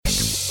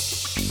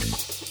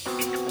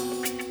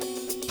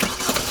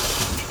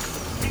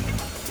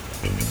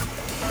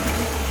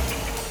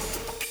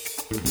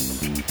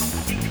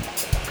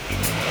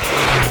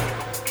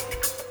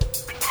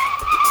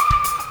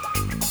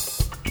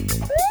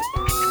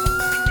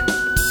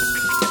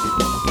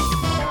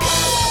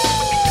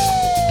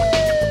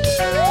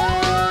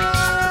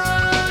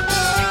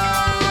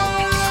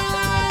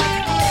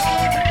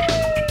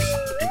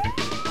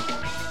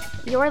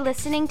You're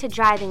listening to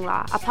Driving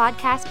Law, a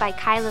podcast by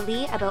Kyla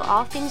Lee about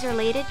all things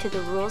related to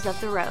the rules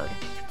of the road.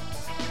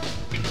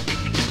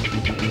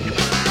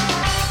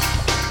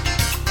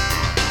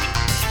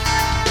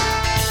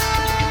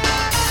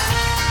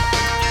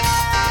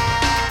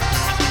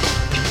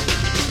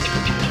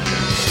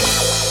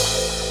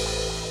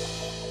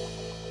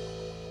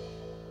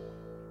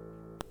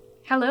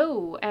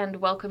 Hello, and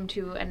welcome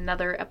to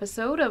another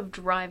episode of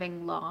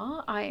Driving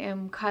Law. I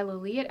am Kyla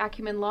Lee at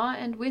Acumen Law,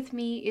 and with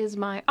me is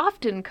my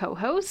often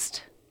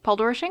co-host, Paul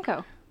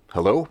Doroshenko.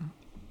 Hello.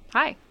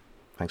 Hi.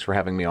 Thanks for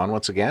having me on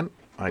once again.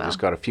 I just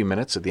got a few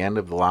minutes at the end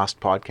of the last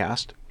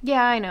podcast.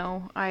 Yeah, I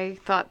know. I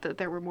thought that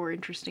there were more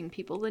interesting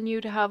people than you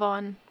to have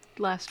on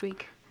last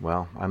week.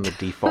 Well, I'm the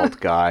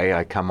default guy.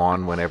 I come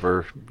on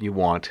whenever you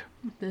want.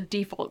 The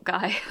default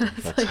guy.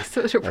 That's like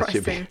so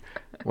depressing.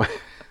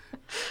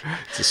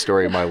 It's the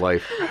story of my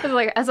life.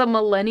 Like, as a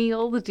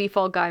millennial, the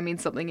default guy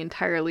means something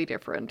entirely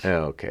different.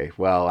 Okay.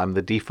 Well, I'm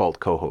the default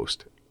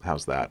co-host.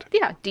 How's that?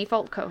 Yeah,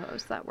 default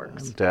co-host. That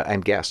works.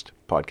 And guest.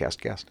 Podcast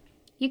guest.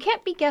 You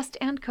can't be guest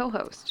and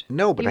co-host.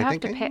 No, but you I have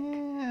think... to pick.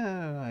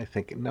 Yeah, I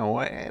think... No,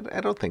 I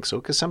don't think so.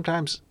 Because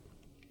sometimes...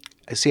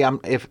 See,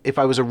 if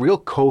I was a real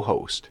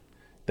co-host,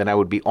 then I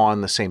would be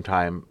on the same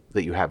time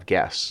that you have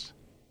guests.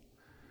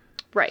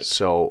 Right.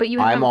 So but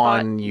I'm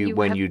on you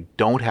when you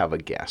don't have a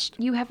guest.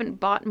 You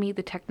haven't bought me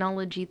the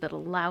technology that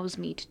allows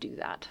me to do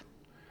that.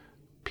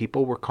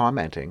 People were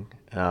commenting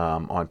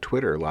on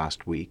Twitter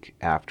last week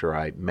after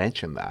I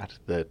mentioned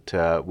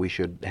that we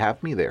should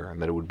have me there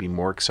and that it would be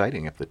more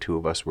exciting if the two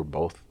of us were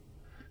both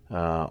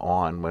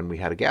on when we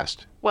had a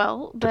guest.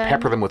 Well, to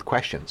pepper them with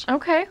questions.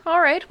 Okay,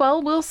 all right.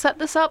 Well, we'll set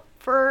this up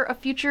for a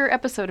future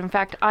episode. In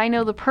fact, I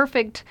know the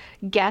perfect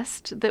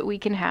guest that we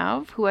can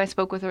have, who I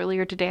spoke with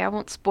earlier today. I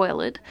won't spoil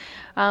it,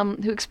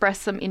 who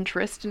expressed some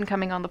interest in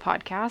coming on the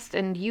podcast,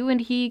 and you and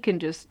he can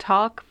just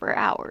talk for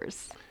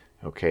hours.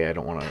 Okay, I'm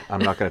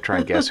not going to try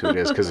and guess who it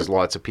is because there's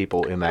lots of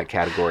people in that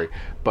category.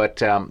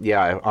 But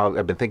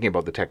I've been thinking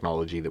about the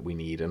technology that we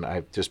need, and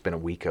I've just been a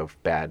week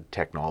of bad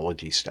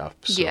technology stuff.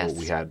 So yes.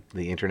 We had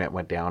the internet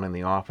went down in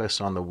the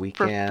office on the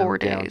weekend for 4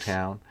 days.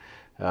 Downtown.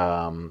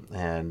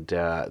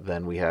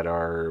 Then we had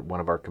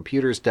one of our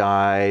computers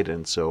died,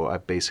 and so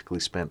I've basically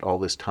spent all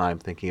this time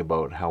thinking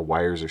about how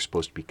wires are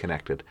supposed to be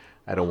connected.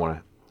 I don't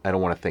want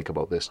to think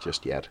about this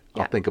just yet.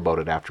 Yeah. I'll think about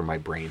it after my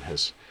brain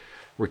has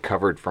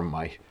recovered from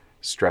my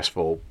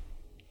stressful,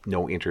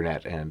 no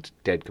internet and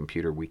dead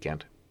computer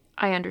weekend.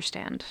 I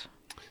understand.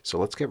 So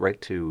let's get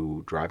right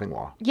to driving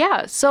law.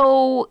 Yeah,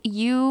 so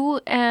you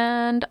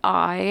and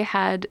I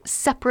had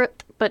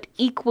separate but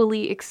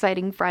equally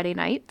exciting Friday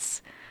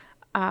nights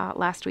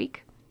last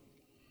week.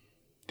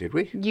 Did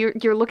we?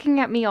 You're looking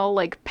at me all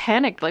like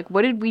panicked, like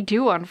what did we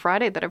do on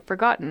Friday that I've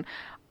forgotten?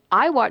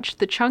 I watched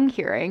the Chung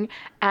hearing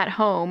at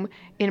home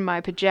in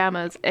my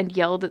pajamas and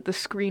yelled at the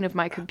screen of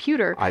my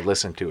computer. I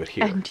listened to it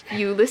here. And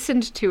you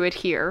listened to it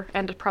here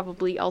and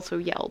probably also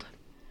yelled.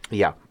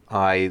 Yeah,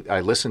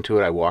 I listened to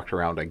it. I walked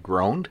around. I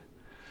groaned.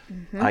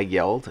 Mm-hmm. I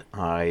yelled.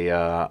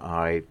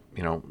 I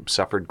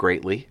suffered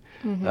greatly.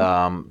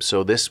 Mm-hmm.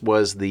 So this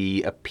was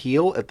the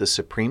appeal at the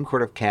Supreme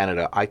Court of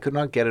Canada. I could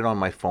not get it on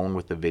my phone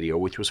with the video,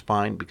 which was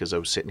fine because I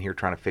was sitting here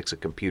trying to fix a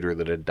computer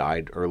that had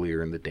died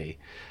earlier in the day.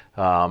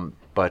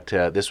 But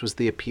this was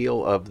the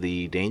appeal of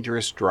the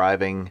dangerous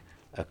driving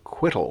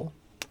acquittal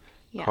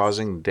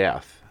causing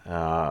death.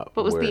 What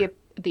was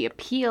the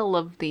appeal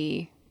of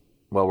the...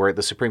 Well, we're at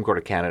the Supreme Court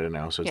of Canada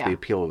now, so it's the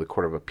appeal of the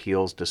Court of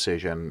Appeals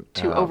decision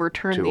to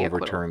overturn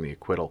the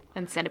acquittal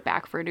and send it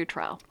back for a new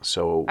trial.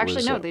 So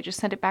actually, no, they just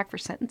sent it back for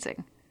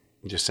sentencing.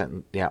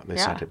 Sent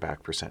it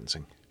back for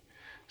sentencing.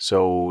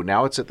 So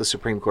now it's at the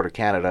Supreme Court of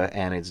Canada,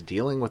 and it's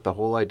dealing with the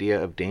whole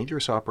idea of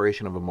dangerous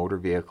operation of a motor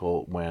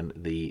vehicle when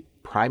the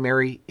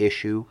primary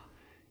issue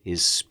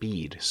is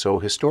speed. So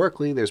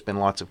historically, there's been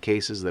lots of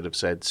cases that have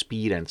said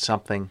speed and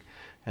something,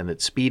 and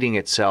that speeding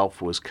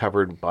itself was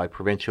covered by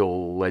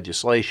provincial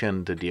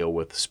legislation to deal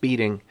with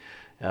speeding,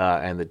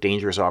 and the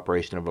dangerous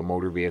operation of a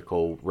motor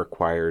vehicle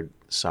required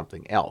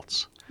something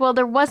else. Well,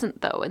 there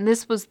wasn't, though, and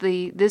this was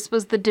the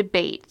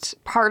debate,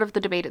 part of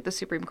the debate at the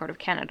Supreme Court of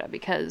Canada,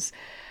 because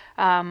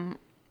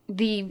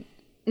the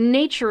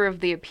nature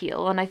of the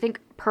appeal, and I think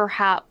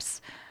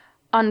perhaps,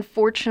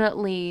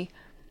 unfortunately,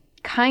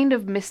 kind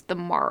of missed the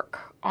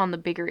mark on the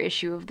bigger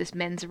issue of this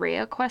mens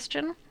rea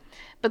question.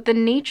 But the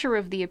nature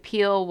of the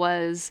appeal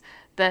was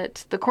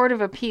that the Court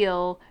of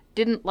Appeal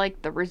didn't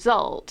like the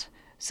result.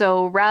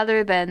 So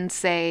rather than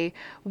say,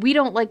 we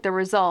don't like the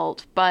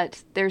result,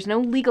 but there's no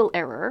legal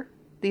error,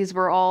 these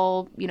were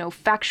all,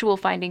 factual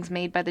findings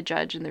made by the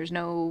judge, and there's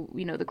no,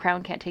 the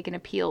Crown can't take an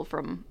appeal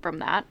from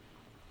that.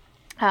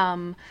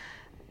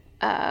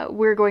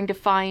 We're going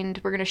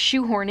to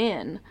shoehorn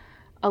in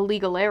a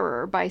legal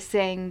error by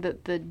saying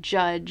that the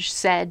judge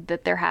said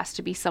that there has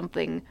to be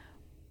something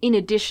in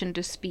addition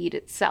to speed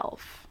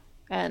itself.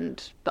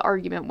 And the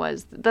argument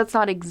was that's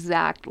not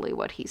exactly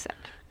what he said.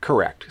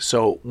 Correct.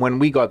 So when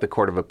we got the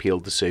Court of Appeal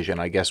decision,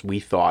 I guess we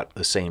thought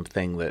the same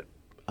thing that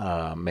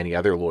many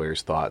other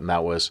lawyers thought, and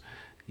that was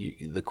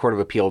the Court of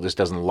Appeal just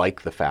doesn't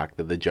like the fact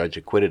that the judge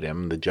acquitted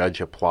him. The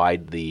judge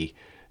applied the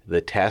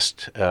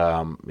test,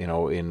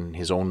 in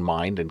his own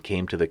mind and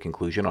came to the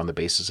conclusion on the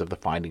basis of the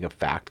finding of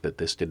fact that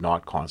this did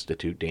not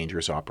constitute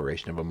dangerous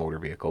operation of a motor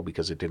vehicle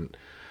because it didn't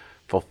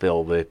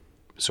fulfill the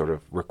sort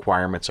of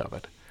requirements of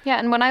it. Yeah,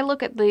 and when I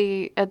look at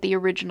the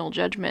original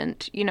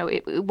judgment,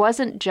 it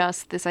wasn't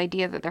just this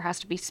idea that there has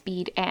to be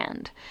speed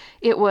and.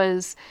 It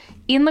was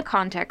in the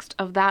context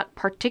of that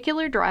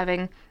particular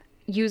driving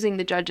using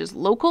the judge's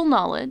local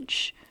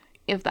knowledge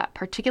of that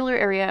particular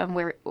area and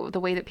where the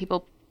way that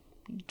people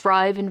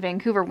drive in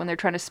Vancouver when they're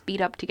trying to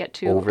speed up to get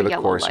to over a the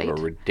yellow course light. of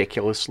a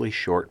ridiculously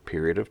short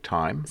period of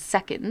time.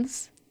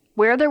 Seconds.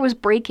 Where there was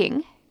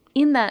braking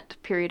in that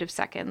period of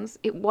seconds,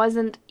 it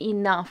wasn't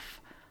enough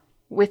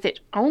with it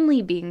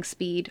only being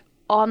speed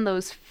on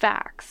those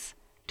facts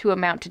to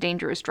amount to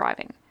dangerous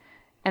driving.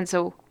 And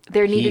so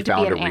there needed to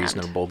be an and. He found a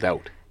reasonable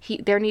doubt.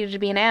 There needed to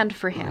be an and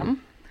for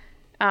him.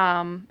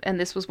 And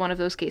this was one of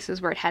those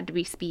cases where it had to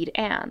be speed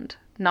and,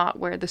 not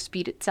where the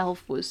speed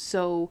itself was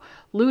so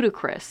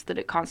ludicrous that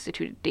it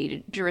constituted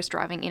dangerous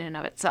driving in and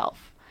of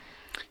itself.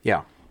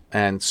 Yeah.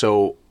 And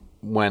so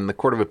when the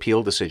Court of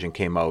Appeal decision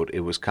came out, it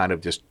was kind of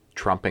just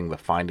trumping the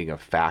finding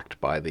of fact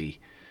by the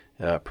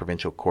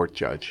provincial court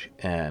judge.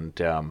 And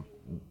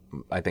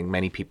I think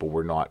many people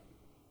were not,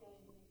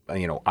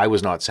 I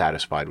was not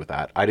satisfied with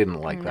that. I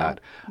didn't like that.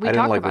 We I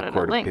didn't talked like about the it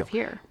Court at of length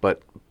Appeal. here.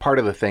 But part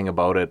of the thing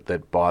about it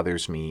that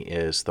bothers me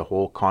is the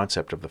whole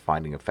concept of the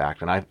finding of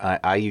fact. And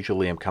I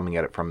usually am coming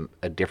at it from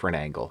a different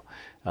angle.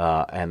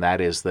 And that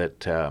is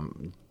that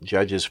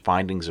judges'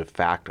 findings of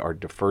fact are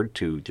deferred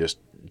to just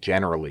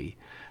generally.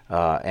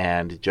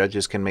 And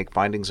judges can make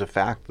findings of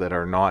fact that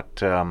are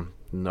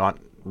not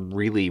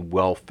really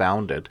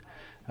well-founded.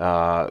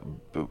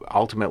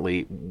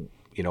 Ultimately,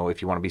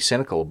 if you want to be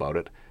cynical about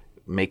it,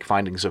 make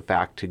findings of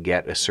fact to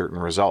get a certain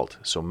result.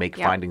 So make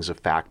findings of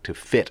fact to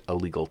fit a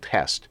legal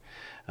test.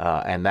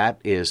 And that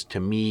is, to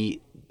me,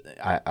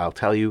 I'll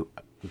tell you,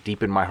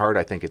 deep in my heart,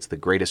 I think it's the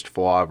greatest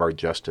flaw of our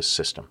justice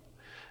system.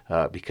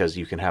 Because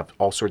you can have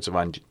all sorts of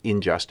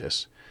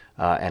injustice,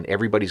 and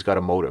everybody's got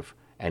a motive.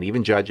 And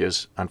even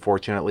judges,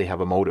 unfortunately, have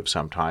a motive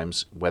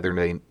sometimes, whether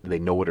they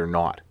know it or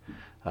not.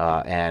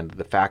 And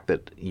the fact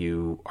that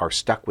you are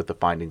stuck with the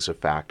findings of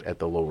fact at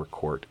the lower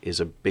court is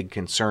a big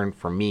concern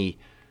for me,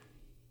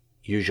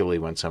 usually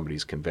when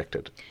somebody's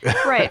convicted.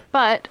 Right,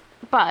 but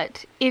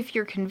if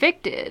you're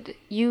convicted,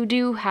 you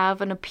do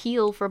have an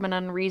appeal from an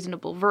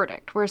unreasonable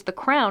verdict, whereas the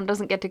Crown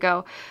doesn't get to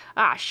go,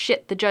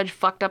 shit, the judge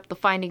fucked up the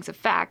findings of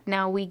fact,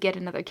 now we get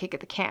another kick at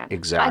the can.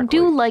 Exactly. I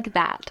do like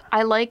that.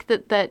 I like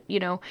that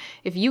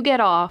if you get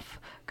off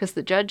because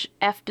the judge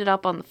effed it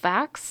up on the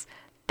facts,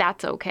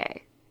 that's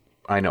okay.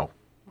 I know.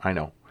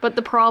 But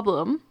the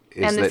problem,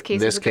 and this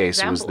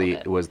case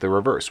was the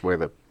reverse, where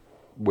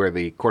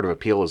the Court of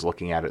Appeal is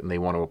looking at it and they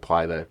want to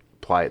apply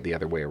it the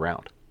other way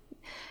around.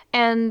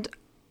 And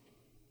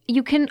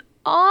you can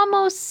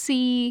almost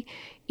see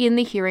in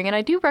the hearing, and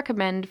I do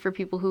recommend for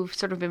people who've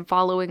sort of been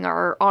following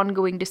our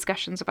ongoing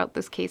discussions about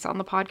this case on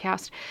the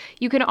podcast,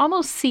 you can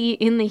almost see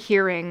in the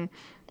hearing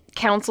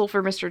counsel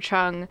for Mr.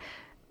 Chung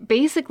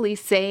basically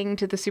saying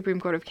to the Supreme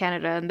Court of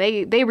Canada, and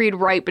they read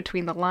right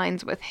between the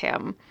lines with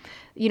him,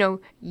 you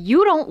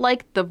don't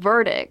like the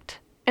verdict,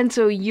 and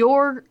so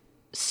you're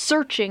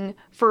searching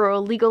for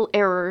a legal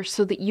error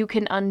so that you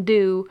can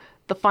undo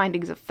the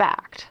findings of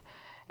fact.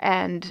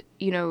 And,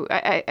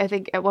 I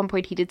think at one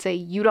point he did say,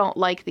 you don't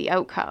like the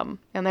outcome.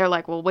 And they're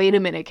like, well, wait a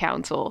minute,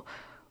 counsel.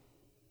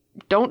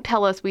 Don't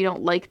tell us we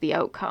don't like the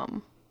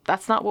outcome.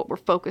 That's not what we're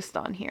focused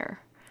on here.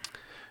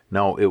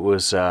 No, it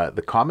was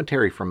the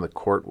commentary from the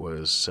court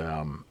was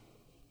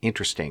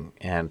interesting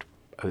and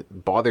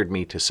bothered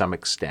me to some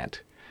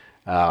extent.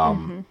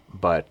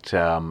 But,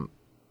 for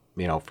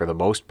the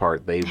most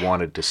part, they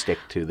wanted to stick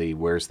to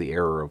where's the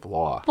error of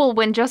law. Well,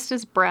 when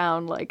Justice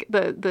Brown,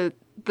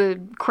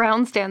 the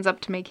Crown stands up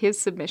to make his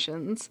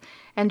submissions,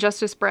 and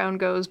Justice Brown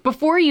goes,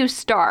 before you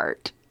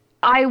start,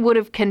 I would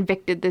have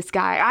convicted this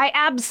guy. I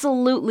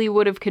absolutely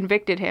would have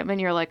convicted him. And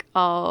you're like,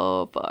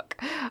 oh,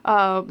 fuck.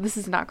 This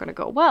is not going to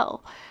go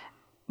well.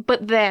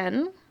 But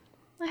then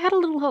I had a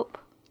little hope.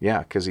 Yeah,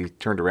 because he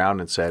turned around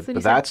and said,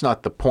 but that's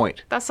not the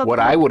point. That's not what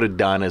the I point. would have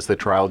done as the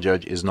trial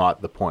judge is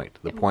not the point.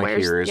 The point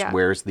here is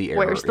where's the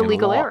error? Where's the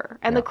legal error?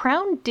 And the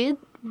Crown did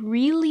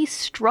really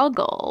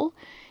struggle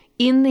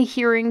in the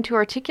hearing to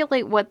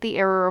articulate what the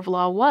error of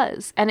law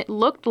was. And it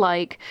looked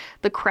like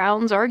the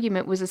Crown's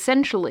argument was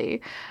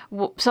essentially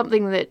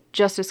something that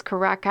Justice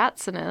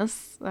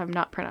Karakatsanis, I'm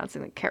not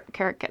pronouncing it,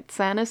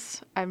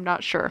 Karakatsanis, I'm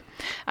not sure.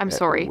 I'm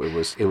sorry.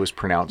 It was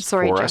pronounced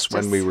sorry, for Justice.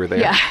 us when we were there.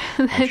 Yeah.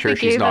 I'm sure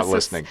she's not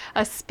listening.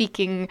 A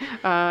speaking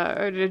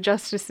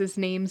justice's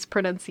name's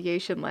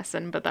pronunciation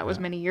lesson, but that was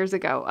many years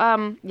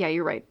ago. Yeah,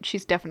 you're right.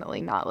 She's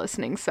definitely not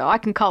listening, so I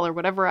can call her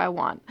whatever I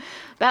want.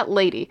 That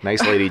lady.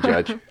 Nice lady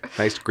judge.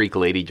 Nice Greek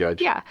lady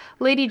judge. Yeah,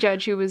 lady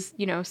judge who was,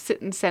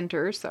 sitting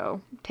center,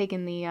 so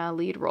taking the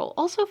lead role.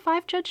 Also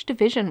 5-judge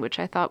division, which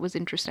I thought was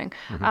interesting.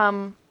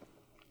 Mm-hmm.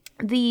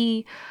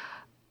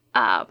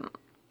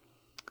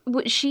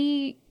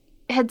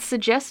 had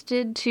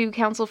suggested to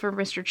counsel for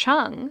Mr.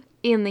 Chung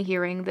in the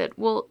hearing that,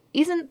 well,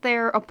 isn't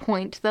there a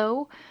point,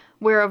 though,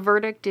 where a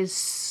verdict is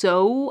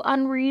so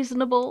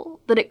unreasonable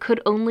that it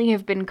could only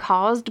have been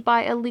caused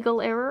by a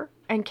legal error?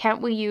 And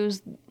can't we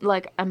use,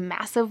 like, a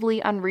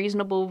massively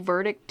unreasonable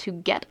verdict to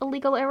get a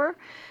legal error?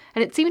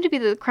 And it seemed to be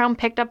that the Crown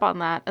picked up on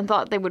that and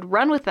thought they would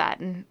run with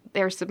that in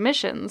their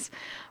submissions.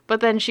 But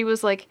then she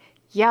was like,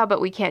 yeah,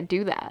 but we can't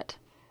do that.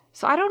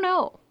 So I don't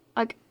know.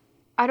 Like,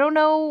 I don't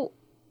know.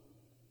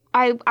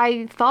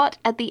 I thought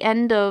at the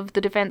end of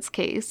the defense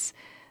case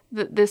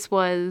that this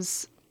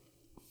was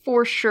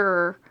for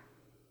sure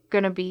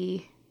going to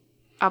be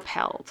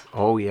upheld.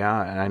 Oh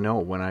yeah, and I know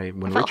when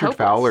Richard hopeless.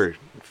 Fowler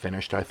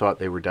finished, I thought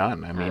they were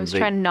done. I mean, I was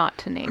trying not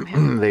to name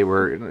him.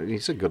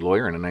 He's a good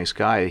lawyer and a nice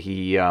guy.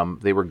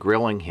 They were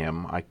grilling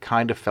him. I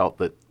kind of felt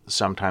that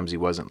sometimes he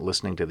wasn't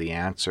listening to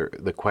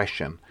the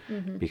question,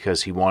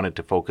 because he wanted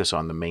to focus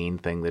on the main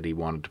thing that he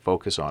wanted to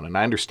focus on. And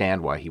I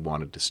understand why he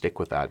wanted to stick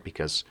with that,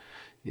 because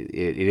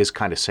it is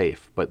kind of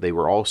safe. But they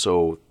were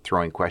also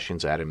throwing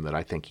questions at him that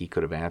I think he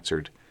could have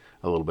answered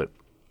a little bit,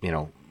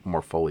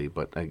 more fully.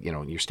 But,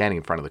 you're standing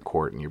in front of the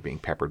court and you're being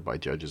peppered by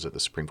judges at the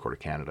Supreme Court of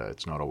Canada.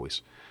 You're not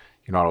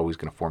always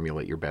going to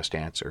formulate your best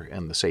answer.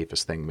 And the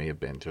safest thing may have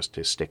been just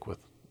to stick with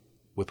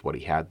what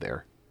he had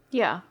there.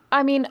 Yeah.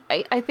 I mean,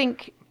 I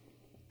think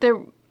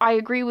I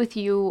agree with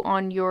you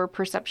on your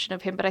perception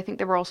of him, but I think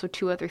there were also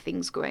two other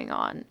things going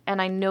on.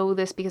 And I know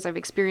this because I've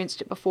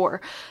experienced it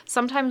before.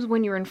 Sometimes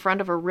when you're in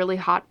front of a really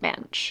hot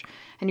bench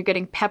and you're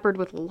getting peppered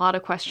with a lot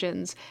of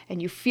questions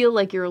and you feel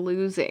like you're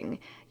losing,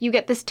 you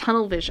get this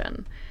tunnel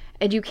vision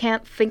and you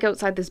can't think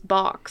outside this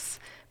box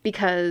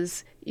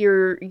because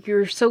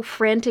you're so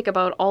frantic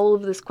about all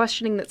of this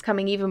questioning that's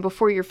coming even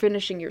before you're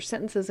finishing your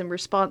sentences in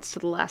response to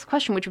the last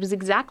question, which was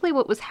exactly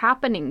what was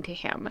happening to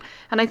him.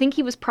 And I think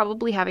he was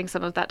probably having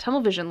some of that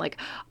tunnel vision. Like,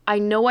 I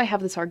know I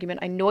have this argument.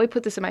 I know I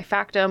put this in my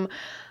factum.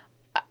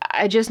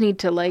 I just need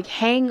to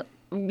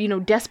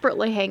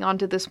desperately hang on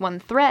to this one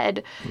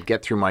thread.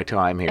 Get through my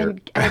time here.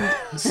 And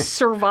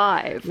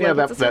survive. Yeah,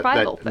 it's a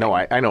survival thing. No,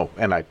 I know.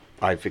 And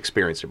I've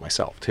experienced it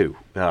myself too.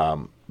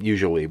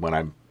 Usually when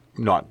I'm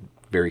not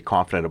very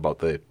confident about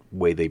the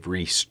way they've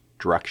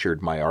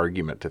restructured my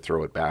argument to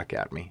throw it back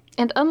at me.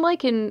 And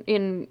unlike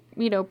in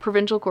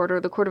provincial court or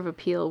the Court of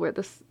Appeal, where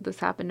this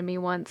happened to me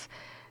once,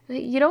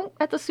 you don't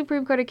at the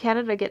Supreme Court of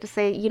Canada get to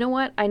say, you know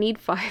what, I need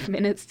 5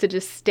 minutes to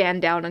just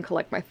stand down and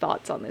collect my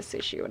thoughts on this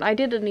issue. And I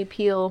did an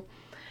appeal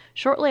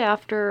shortly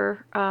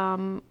after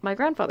my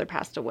grandfather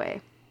passed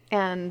away,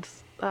 and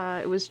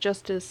it was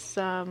Justice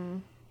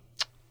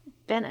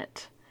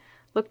Bennett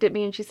looked at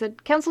me and she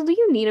said, "Counsel, do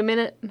you need a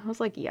minute?" And I was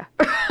like, yeah,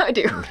 I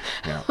do.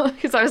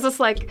 Because I was just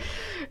like,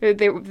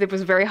 there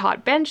was a very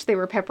hot bench. They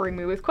were peppering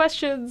me with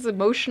questions.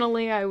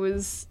 Emotionally, I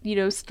was,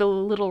 still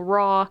a little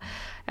raw.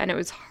 And it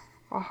was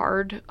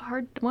hard,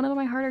 one of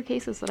my harder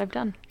cases that I've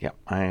done. Yeah.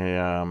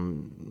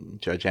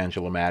 Judge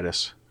Angela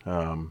Mattis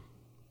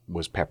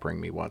was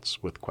peppering me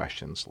once with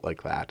questions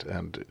like that.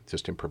 And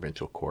just in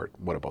provincial court,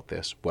 what about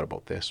this? What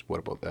about this? What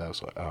about that? I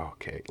was like, oh,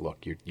 okay,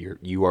 look,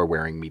 you are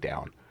wearing me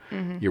down.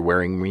 Mm-hmm. You're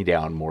wearing me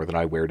down more than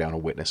I wear down a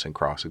witness in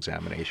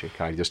cross-examination.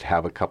 Can I just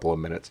have a couple of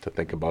minutes to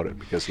think about it?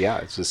 Because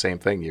it's the same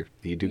thing. You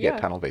do get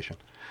tunnel vision,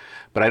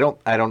 but I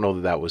don't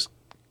know that was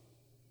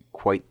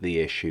quite the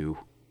issue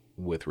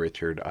with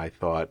Richard. I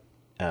thought,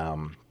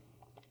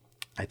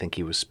 I think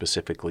he was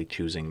specifically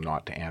choosing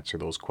not to answer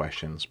those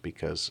questions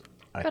because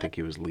I think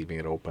he was leaving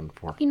it open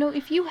for.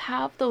 If you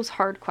have those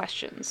hard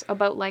questions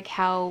about like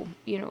how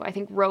I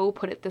think Roe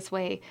put it this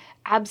way,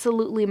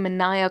 absolutely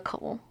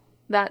maniacal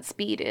that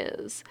speed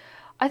is.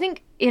 I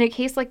think in a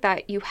case like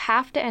that, you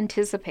have to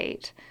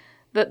anticipate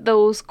that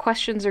those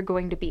questions are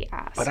going to be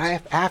asked. But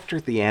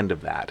after the end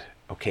of that,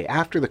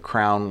 after the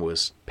Crown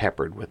was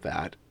peppered with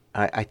that,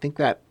 I think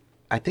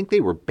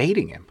they were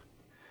baiting him.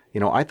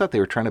 I thought they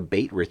were trying to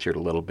bait Richard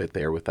a little bit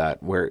there with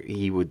that, where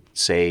he would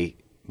say,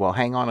 well,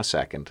 hang on a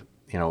second.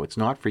 It's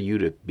not for you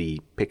to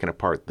be picking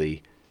apart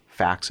the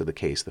facts of the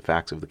case. The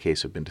facts of the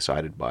case have been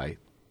decided by,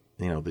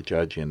 the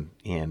judge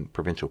in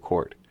provincial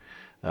court.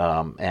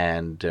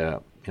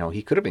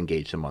 He could have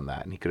engaged them on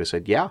that, and he could have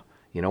said, yeah,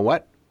 you know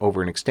what?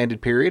 Over an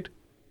extended period,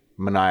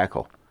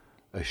 maniacal.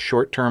 A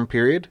short-term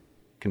period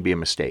can be a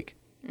mistake,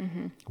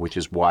 which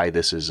is why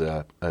this is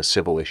a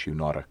civil issue,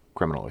 not a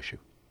criminal issue.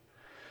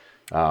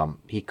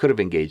 He could have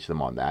engaged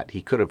them on that.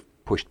 He could have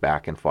pushed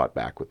back and fought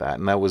back with that,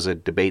 and that was a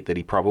debate that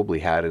he probably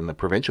had in the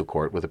provincial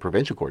court with a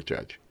provincial court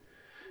judge,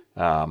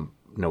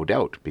 no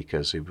doubt,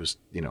 because it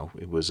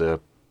was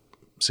a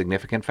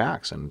significant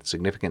facts and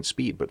significant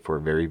speed, but for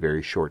a very,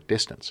 very short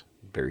distance,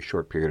 very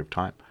short period of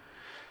time.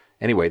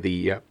 Anyway,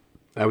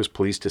 I was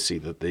pleased to see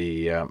that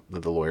the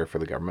lawyer for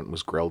the government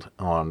was grilled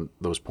on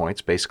those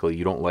points. Basically,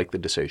 you don't like the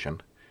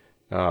decision,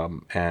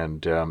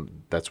 and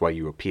that's why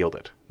you appealed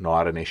it,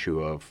 not an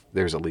issue of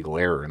there's a legal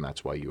error and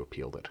that's why you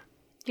appealed it.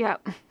 Yeah,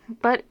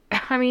 but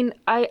I mean,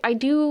 I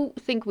do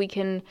think we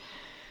can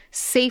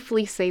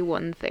safely say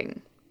one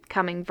thing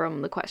coming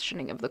from the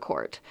questioning of the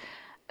court.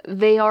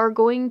 They are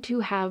going to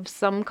have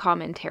some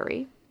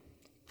commentary,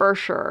 for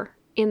sure,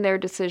 in their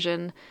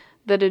decision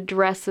that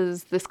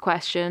addresses this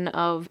question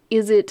of,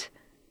 is it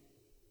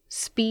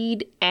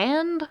speed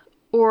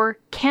or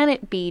can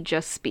it be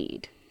just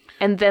speed?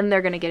 And then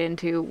they're going to get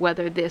into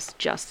whether this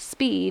just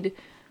speed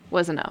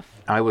was enough.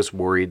 I was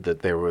worried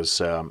that there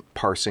was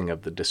parsing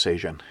of the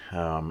decision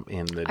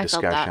in the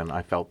discussion.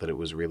 I felt that it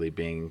was really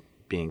being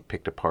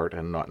picked apart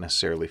and not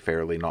necessarily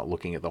fairly, not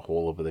looking at the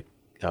whole of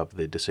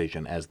the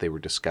decision as they were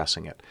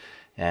discussing it.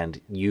 And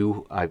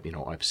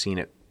I've seen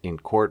it in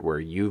court where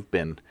you've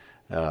been.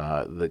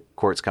 The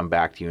courts come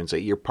back to you and say,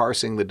 you're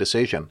parsing the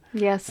decision.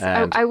 Yes.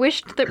 I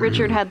wished that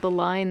Richard had the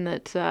line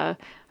that I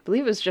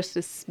believe it was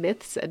Justice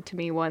Smith said to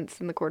me once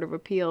in the Court of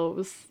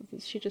Appeal.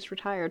 She just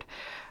retired.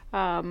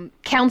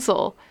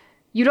 Counsel,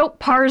 you don't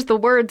parse the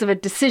words of a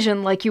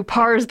decision like you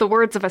parse the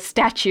words of a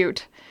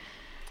statute.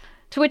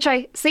 To which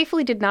I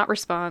safely did not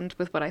respond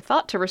with what I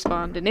thought to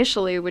respond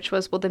initially, which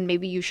was, well, then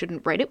maybe you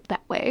shouldn't write it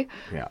that way.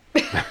 Yeah.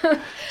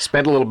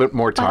 Spend a little bit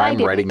more time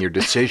writing your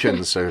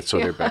decisions so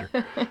they're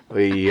better.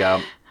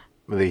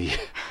 The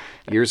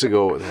years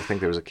ago, I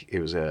think it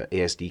was a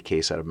ASD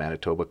case out of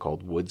Manitoba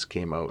called Woods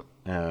came out,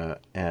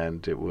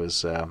 and it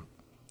was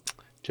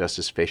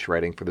Justice Fish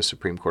writing for the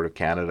Supreme Court of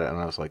Canada, and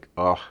I was like,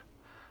 oh,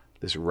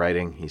 this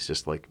writing, he's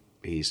just like,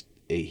 he's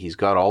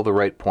got all the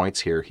right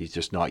points here. He's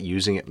just not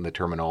using it in the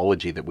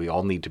terminology that we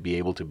all need to be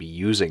able to be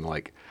using.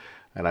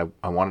 And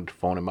I wanted to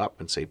phone him up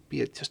and say,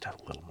 be just a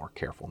little more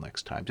careful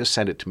next time. Just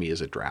send it to me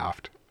as a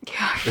draft.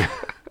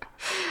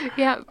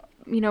 Yeah.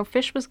 Yeah.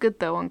 Fish was good,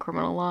 though, on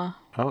criminal law.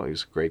 Oh, he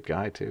was a great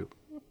guy, too.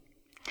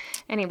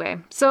 Anyway,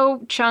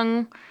 so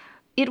Chung,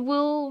 it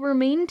will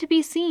remain to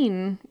be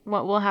seen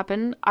what will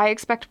happen. I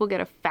expect we'll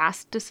get a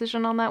fast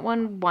decision on that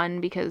one.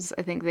 One, because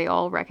I think they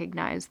all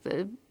recognize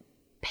the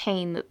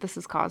pain that this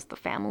has caused the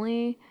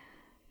family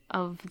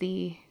of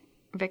the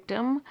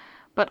victim,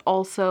 but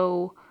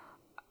also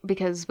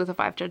because with a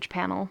 5-judge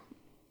panel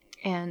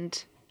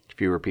and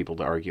fewer people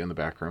to argue in the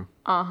back room.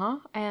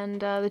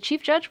 And the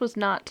chief judge was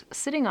not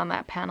sitting on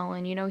that panel,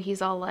 and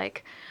he's all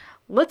like,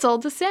 let's all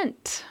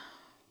dissent.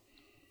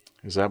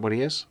 Is that what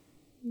he is?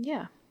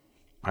 Yeah.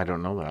 I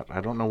don't know that.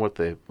 I don't know what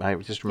I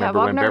just remember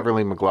when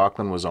Beverly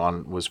McLaughlin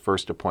was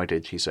first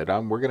appointed, she said,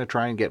 we're going to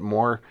try and get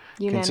more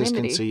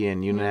consistency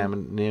and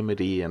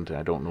unanimity, and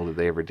I don't know that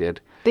they ever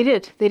did. They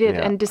did. Yeah,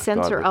 and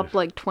dissents are up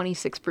like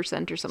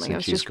 26% or something. I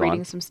was just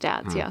reading some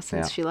stats,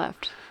 since she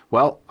left.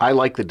 Well, I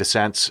like the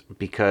dissents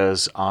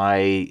because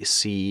I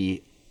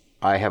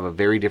have a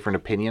very different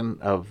opinion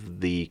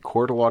of the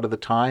court a lot of the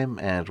time,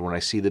 and when I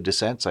see the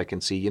dissents, I can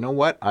see, you know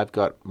what, I've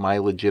got my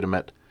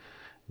legitimate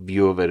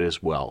view of it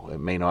as well. It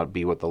may not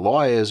be what the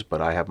law is,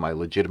 but I have my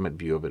legitimate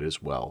view of it as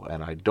well.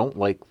 And I don't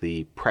like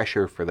the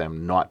pressure for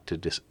them not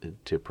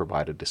to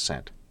provide a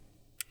dissent.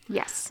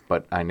 Yes.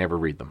 But I never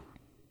read them.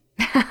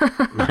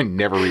 I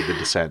never read the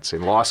dissents.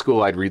 In law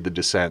school, I'd read the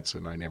dissents,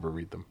 and I never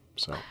read them.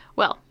 So.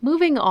 Well,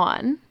 moving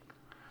on.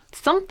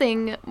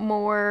 Something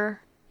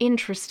more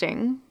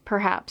interesting,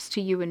 perhaps,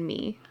 to you and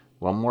me.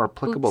 Well, more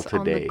applicable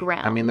today.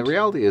 I mean, the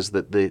reality is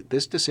that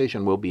this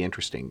decision will be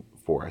interesting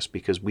for us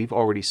because we've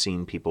already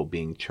seen people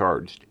being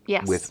charged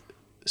with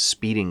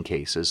speeding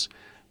cases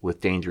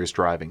with dangerous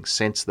driving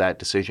since that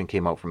decision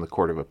came out from the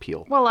Court of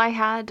Appeal. Well, I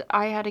had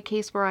a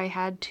case where I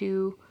had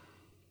to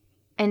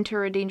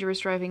enter a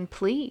dangerous driving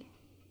plea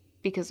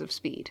because of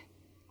speed.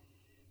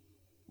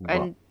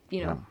 And,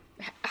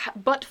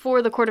 but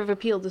for the Court of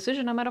Appeal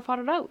decision, I might have fought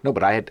it out. No,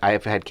 but I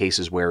have had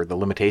cases where the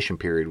limitation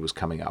period was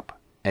coming up.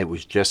 It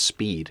was just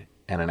speed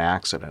and an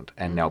accident,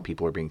 and now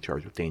people are being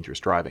charged with dangerous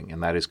driving.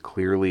 And that is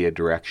clearly a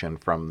direction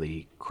from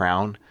the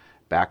Crown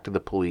back to the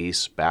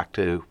police, back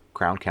to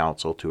Crown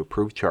Counsel to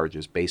approve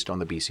charges based on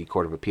the BC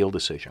Court of Appeal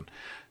decision.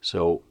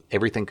 So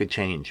everything could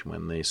change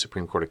when the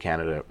Supreme Court of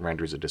Canada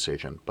renders a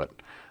decision, but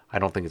I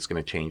don't think it's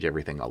going to change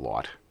everything a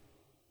lot.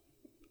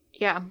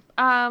 Yeah.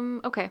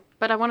 Okay.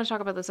 But I want to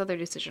talk about this other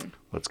decision.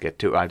 Let's get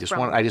to it. I just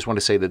want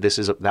to say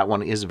that that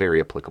one is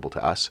very applicable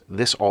to us.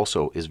 This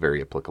also is very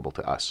applicable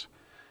to us.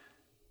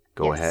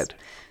 Go ahead.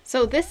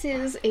 So this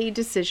is a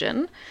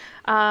decision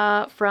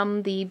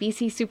from the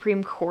BC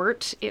Supreme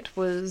Court. It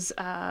was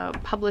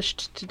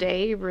published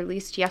today,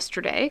 released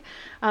yesterday.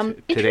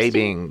 Today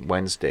being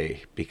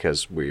Wednesday,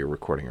 because we are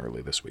recording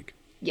early this week.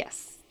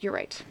 Yes, you're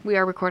right. We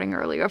are recording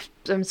early.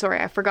 I'm sorry,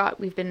 I forgot.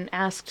 We've been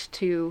asked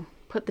to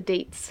put the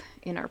dates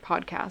in our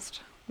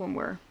podcast when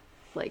we're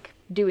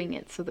doing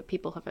it so that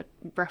people have a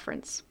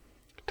reference.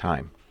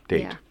 Time,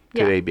 date. Yeah.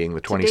 Today being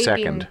the 22nd. Today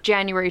being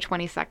January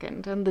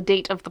 22nd, and the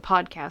date of the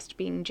podcast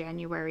being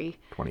January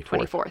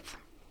 24th.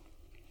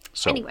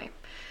 So. Anyway,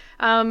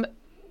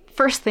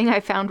 first thing I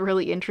found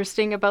really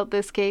interesting about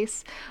this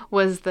case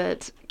was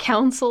that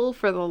counsel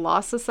for the Law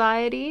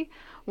Society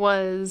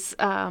was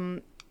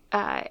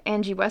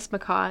Angie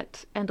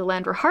Westmacott and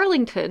Alandra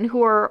Harlington,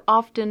 who are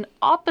often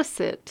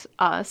opposite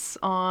us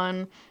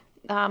on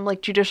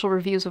judicial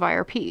reviews of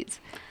IRPs.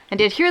 And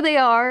yet here they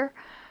are,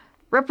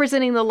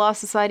 representing the Law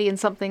Society in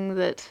something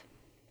that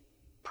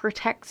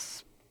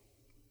protects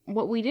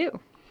what we do.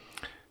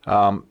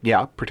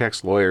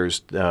 Protects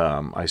lawyers,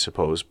 I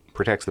suppose.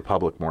 protects the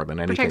public more than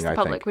anything. Protects the I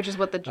public, think. which is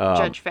what the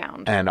judge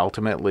found. And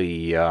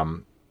ultimately,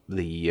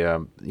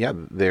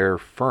 their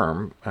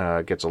firm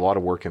gets a lot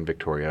of work in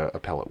Victoria,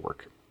 appellate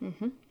work,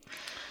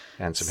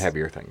 and some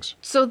heavier things.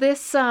 So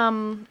this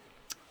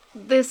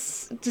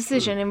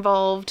decision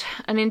involved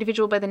an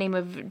individual by the name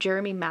of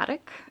Jeremy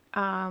Maddock.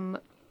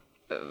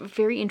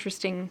 Very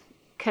interesting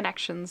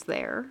connections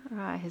there.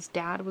 His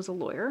dad was a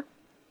lawyer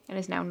and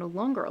is now no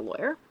longer a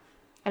lawyer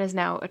and is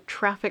now a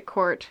traffic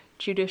court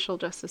judicial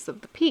justice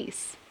of the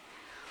peace.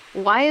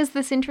 Why is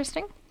this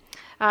interesting?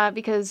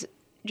 Because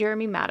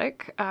Jeremy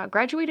Maddock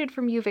graduated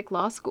from UVic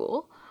Law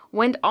School,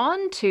 went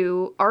on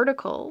to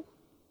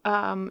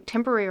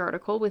temporary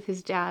article with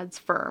his dad's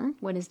firm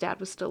when his dad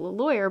was still a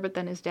lawyer, but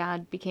then his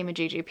dad became a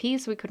JJP,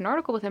 so he couldn't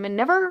article with him, and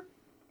never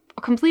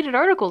completed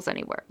articles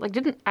anywhere.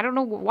 I don't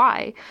know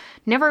why.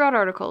 Never got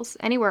articles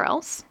anywhere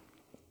else.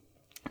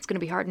 It's going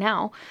to be hard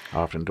now. I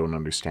often don't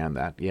understand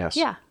that. Yes.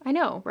 Yeah, I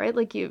know, right?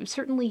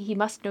 Certainly he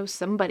must know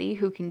somebody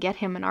who can get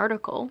him an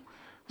article.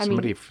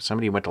 Somebody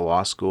you went to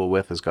law school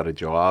with has got a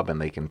job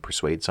and they can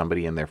persuade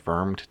somebody in their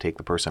firm to take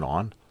the person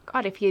on.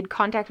 God, if he had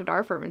contacted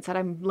our firm and said,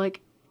 I'm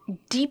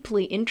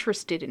deeply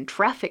interested in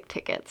traffic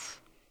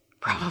tickets,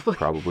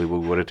 probably we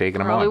would have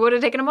taken him on. Probably would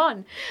have taken him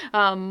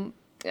on.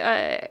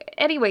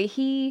 Anyway,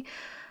 he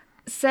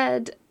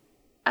said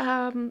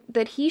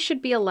that he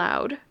should be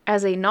allowed,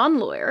 as a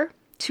non-lawyer,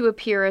 to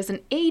appear as an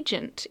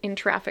agent in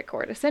traffic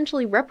court,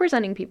 essentially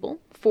representing people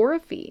for a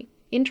fee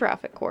in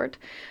traffic court,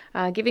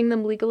 giving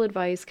them legal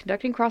advice,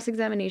 conducting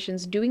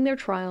cross-examinations, doing their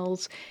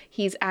trials.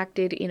 He's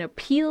acted in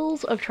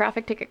appeals of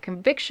traffic ticket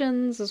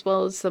convictions, as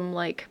well as some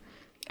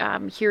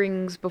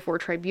hearings before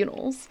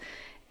tribunals,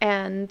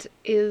 and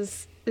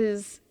has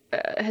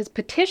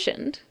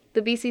petitioned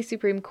the BC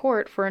Supreme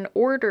Court for an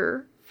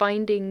order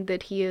finding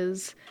that he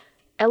is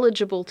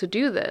eligible to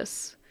do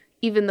this,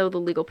 even though the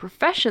Legal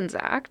Professions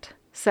Act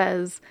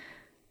says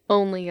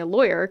only a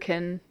lawyer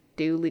can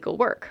do legal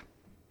work.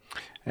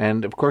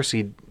 And of course,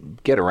 he'd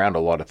get around a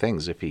lot of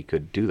things if he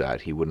could do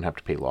that. He wouldn't have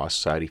to pay Law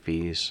Society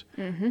fees.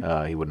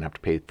 Mm-hmm. He wouldn't have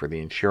to pay for the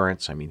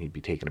insurance. I mean, he'd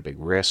be taking a big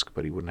risk,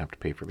 but he wouldn't have to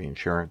pay for the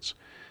insurance.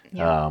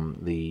 Yeah.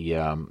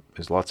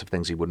 There's lots of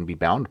things he wouldn't be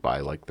bound by,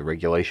 like the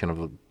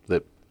regulation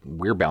that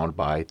we're bound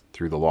by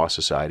through the Law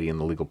Society and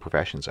the Legal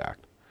Professions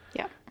Act,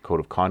 Code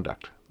of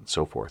Conduct, and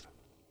so forth.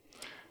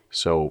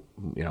 So,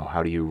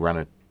 how do you run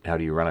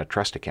a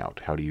trust account?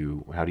 How do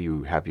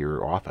you have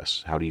your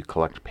office? How do you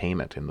collect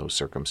payment in those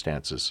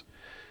circumstances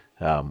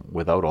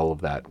without all of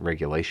that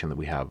regulation that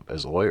we have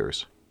as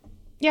lawyers?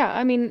 Yeah,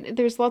 I mean,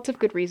 there's lots of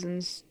good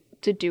reasons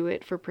to do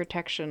it for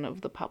protection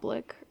of the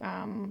public.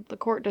 The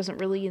court doesn't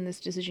really, in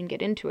this decision,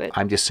 get into it.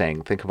 I'm just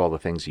saying, think of all the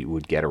things you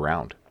would get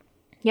around.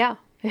 Yeah.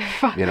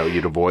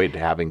 You'd avoid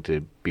having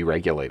to be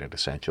regulated,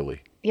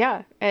 essentially.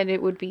 Yeah, and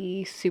it would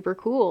be super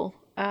cool.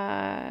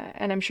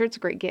 And I'm sure it's a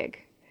great gig.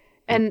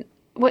 And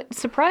what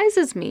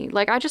surprises me,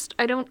 I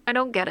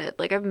don't get it.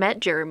 I've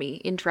met Jeremy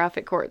in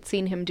traffic court,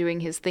 seen him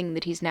doing his thing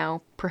that he's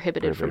now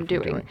prohibited from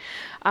doing.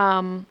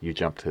 You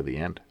jumped to the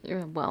end.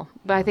 Well,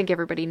 but I think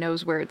everybody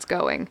knows where it's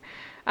going.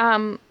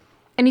 And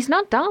he's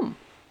not dumb.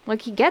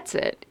 He gets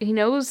it. He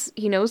knows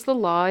the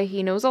law.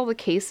 He knows all the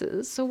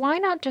cases. So why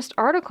not just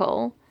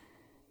article,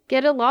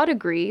 get a law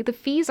degree? The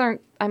fees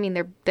aren't,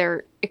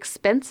 they're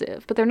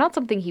expensive, but they're not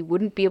something he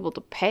wouldn't be able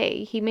to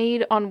pay. He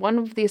made, on one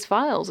of these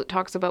files, it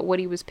talks about what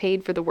he was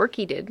paid for the work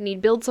he did, and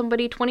he'd billed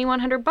somebody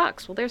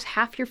 $2,100. Well, there's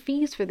half your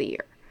fees for the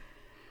year.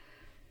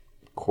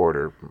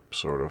 Quarter,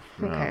 sort of.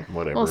 Okay.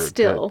 Whatever. Well,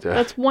 still,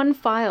 that's one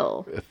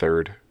file. A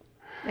third.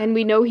 And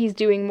we know he's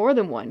doing more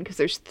than one, because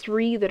there's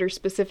 3 that are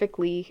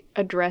specifically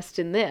addressed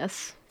in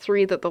this,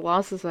 3 that the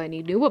Law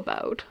Society knew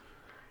about.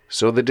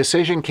 So the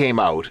decision came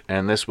out,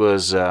 and this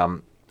was...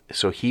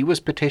 So he was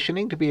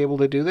petitioning to be able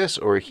to do this,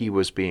 or he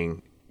was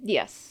being...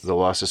 Yes. The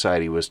Law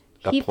Society was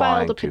applying to... He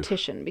filed a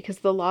petition because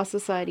the Law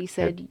Society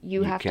said,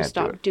 you have to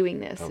stop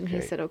doing this. Okay. And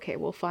he said, okay,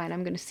 well, fine,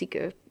 I'm going to seek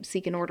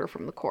an order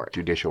from the court.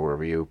 Judicial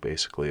review,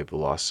 basically, of the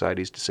Law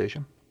Society's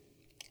decision?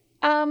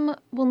 Well,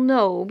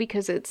 no,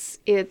 because it's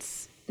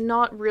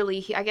not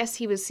really... I guess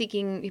he was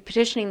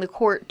petitioning the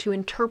court to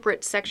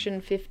interpret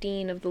Section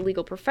 15 of the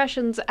Legal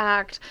Professions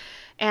Act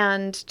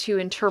and to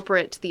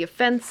interpret the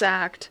Offense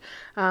Act,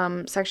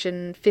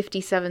 Section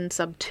 57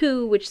 sub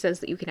 2, which says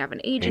that you can have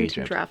an agent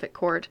in traffic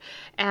court,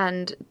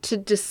 and to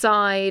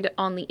decide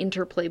on the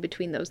interplay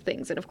between those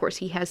things. And of course,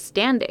 he has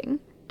standing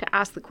to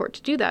ask the court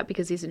to do that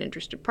because he's an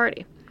interested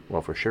party.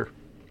 Well, for sure.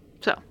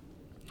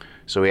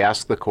 So he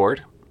asked the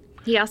court.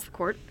 He asked the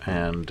court.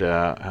 And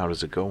how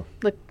does it go?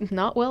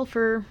 Not well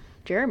for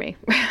Jeremy.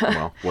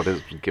 Well,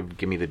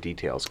 give me the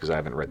details, because I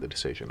haven't read the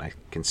decision. I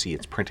can see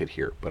it's printed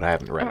here, but I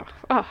haven't read it.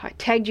 I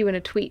tagged you in a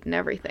tweet and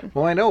everything.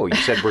 Well, I know. You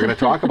said we're going to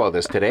talk about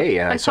this today,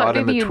 and I saw it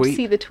in the tweet. I thought maybe you'd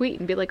see the tweet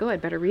and be like, oh,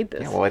 I'd better read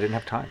this. Yeah, well, I didn't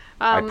have time.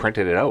 I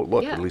printed it out.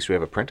 Look, at least we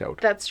have a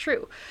printout. That's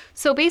true.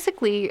 So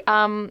basically,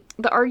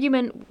 the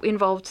argument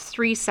involved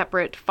 3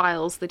 separate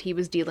files that he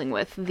was dealing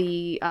with.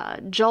 The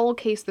Jull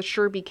case, the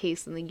Sherby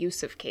case, and the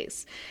Yusuf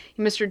case.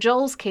 In Mr.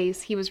 Jull's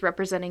case, he was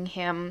representing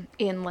him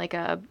in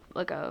a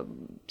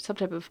some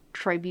type of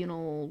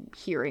tribunal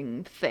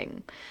hearing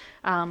thing,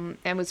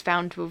 and was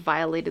found to have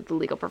violated the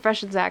Legal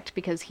Professions Act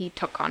because he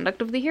took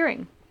conduct of the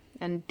hearing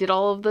and did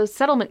all of the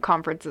settlement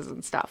conferences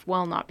and stuff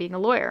while not being a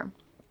lawyer.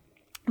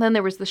 Then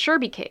there was the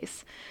Sherby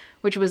case,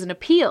 which was an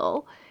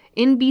appeal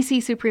in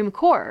BC Supreme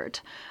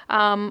Court,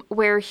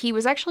 where he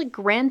was actually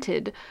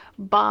granted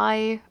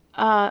by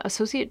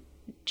Associate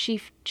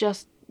Chief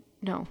Just...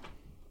 No.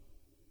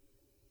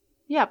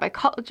 Yeah, by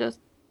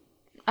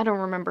I don't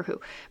remember who.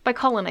 By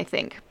Cullen, I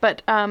think.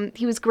 But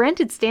he was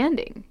granted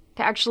standing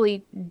to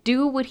actually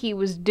do what he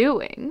was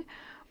doing,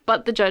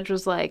 but the judge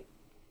was like,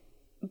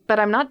 but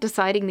I'm not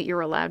deciding that you're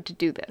allowed to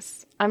do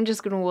this. I'm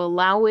just going to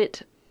allow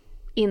it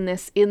in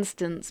this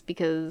instance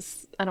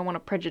because I don't want to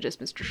prejudice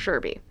Mr.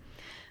 Sherby.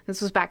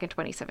 This was back in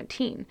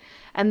 2017.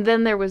 And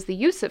then there was the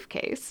Yusuf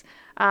case,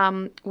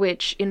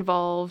 which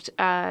involved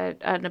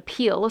an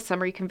appeal, a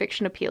summary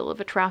conviction appeal of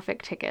a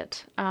traffic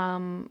ticket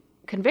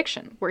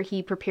conviction, where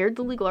he prepared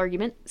the legal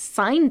argument,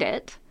 signed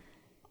it,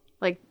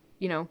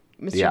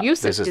 Mr.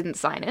 Yusuf didn't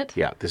sign it.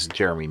 Yeah, this is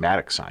Jeremy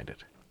Maddox signed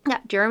it. Yeah,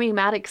 Jeremy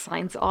Maddox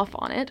signs off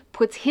on it,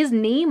 puts his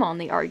name on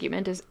the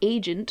argument as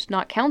agent,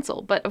 not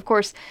counsel. But of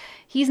course,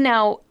 he's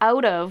now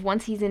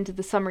once he's into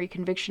the summary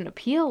conviction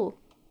appeal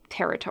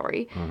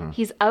territory,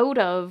 he's out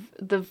of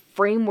the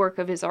framework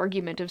of his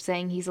argument of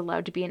saying he's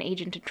allowed to be an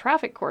agent in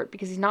traffic court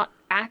because he's not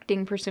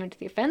acting pursuant to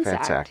the Offence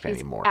Act he's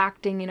anymore.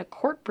 Acting in a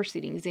court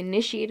proceeding. He's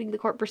initiating the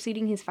court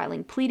proceeding. He's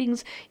filing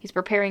pleadings. He's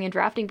preparing and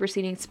drafting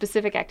proceedings,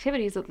 specific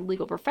activities that the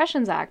Legal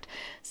Professions Act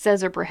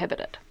says are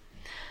prohibited.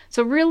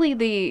 So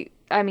really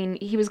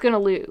he was going to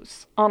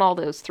lose on all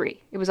those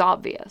three. It was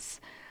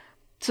obvious.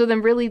 So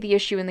then really the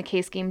issue in the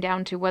case came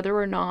down to whether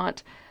or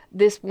not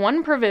this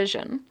one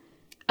provision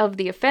of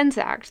the Offence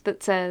Act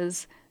that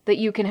says that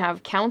you can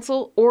have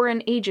counsel or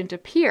an agent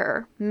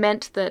appear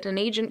meant that an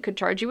agent could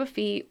charge you a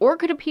fee or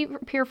could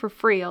appear for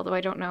free, although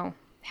I don't know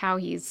how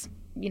he's,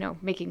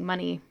 making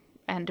money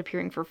and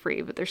appearing for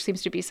free, but there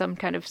seems to be some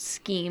kind of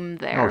scheme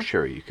there. Oh,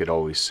 sure. You could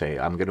always say,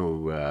 I'm going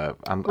to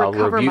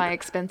recover my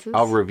expenses.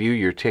 I'll review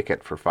your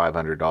ticket for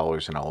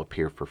 $500 and I'll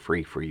appear for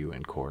free for you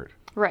in court.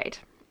 Right.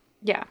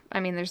 Yeah. I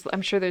mean,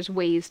 I'm sure there's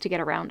ways to get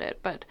around it,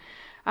 but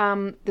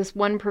this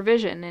one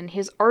provision and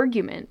his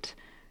argument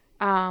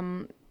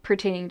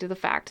pertaining to the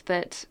fact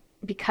that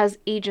because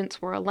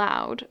agents were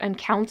allowed and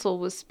counsel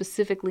was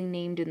specifically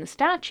named in the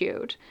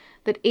statute,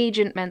 that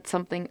agent meant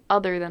something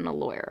other than a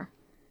lawyer.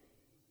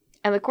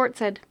 And the court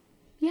said,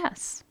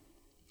 yes,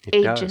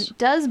 agent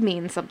does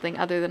mean something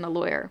other than a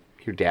lawyer.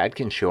 Your dad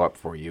can show up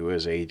for you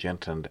as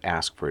agent and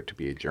ask for it to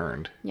be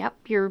adjourned. Yep.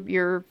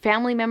 Your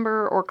family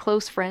member or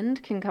close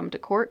friend can come to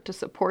court to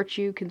support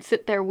you, can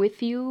sit there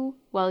with you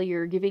while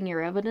you're giving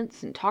your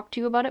evidence and talk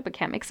to you about it, but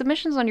can't make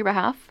submissions on your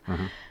behalf.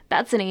 Mm-hmm.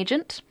 That's an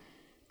agent.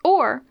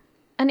 Or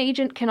an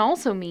agent can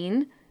also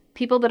mean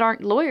people that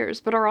aren't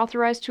lawyers but are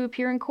authorized to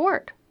appear in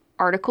court.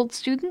 Articled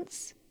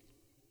students,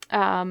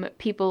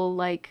 people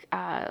like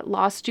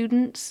law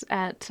students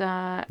at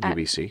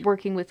UBC,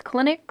 working with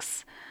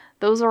clinics.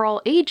 Those are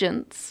all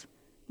agents.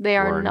 They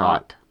are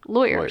not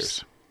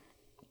lawyers.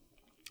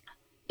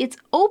 It's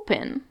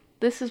open.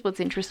 This is what's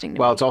interesting to me.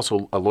 Well, it's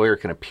also a lawyer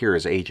can appear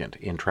as agent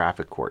in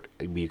traffic court.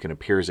 You can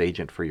appear as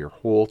agent for your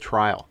whole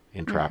trial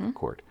in traffic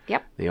court.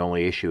 Yep. The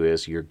only issue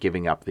is you're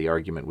giving up the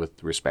argument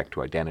with respect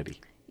to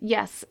identity.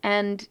 Yes,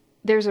 and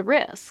there's a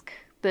risk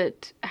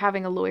that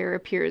having a lawyer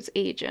appear as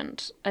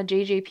agent, a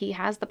JJP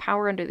has the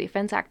power under the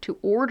Offence Act to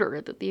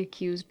order that the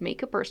accused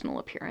make a personal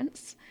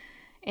appearance.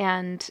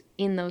 And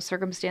in those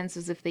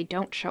circumstances, if they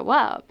don't show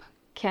up,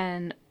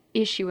 can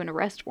issue an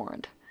arrest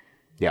warrant.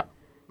 Yeah.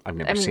 I've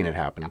never seen it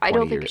happen in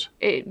 20 years.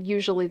 I don't think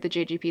usually the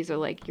JGPs are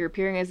like, you're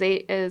appearing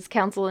as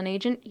counsel and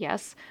agent?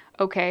 Yes.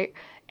 Okay.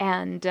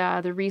 And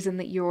the reason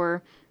that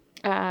you're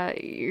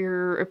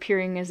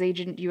appearing as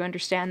agent, you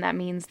understand that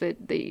means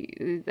that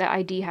the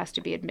ID has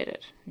to be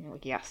admitted. And you're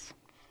like, yes.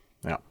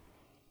 Yeah.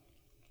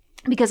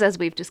 Because as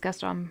we've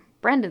discussed on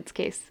Brandon's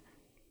case,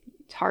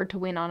 it's hard to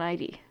win on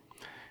ID.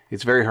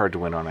 It's very hard to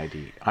win on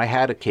ID. I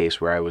had a case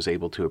where I was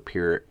able to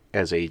appear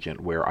as agent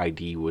where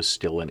ID was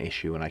still an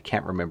issue, and I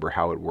can't remember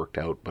how it worked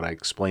out, but I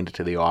explained it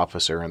to the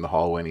officer in the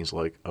hallway, and he's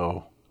like,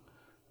 oh,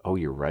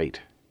 you're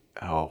right.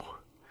 Oh.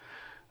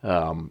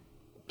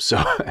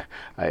 So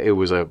it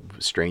was a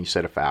strange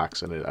set of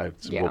facts, and it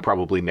will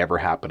probably never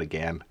happen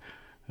again.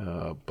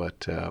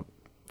 But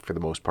for the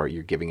most part,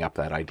 you're giving up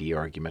that ID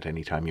argument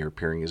anytime you're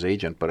appearing as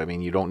agent. But, I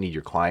mean, you don't need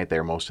your client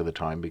there most of the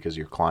time because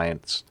your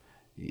client's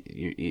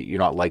you're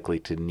not likely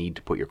to need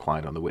to put your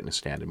client on the witness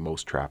stand in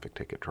most traffic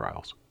ticket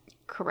trials.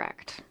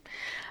 Correct.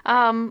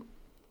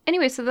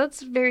 Anyway, so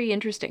that's very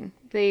interesting.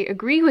 They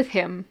agree with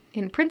him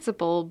in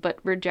principle, but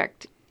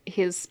reject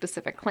his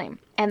specific claim.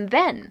 And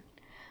then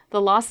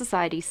the Law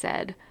Society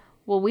said,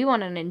 well, we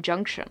want an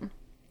injunction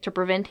to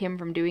prevent him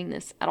from doing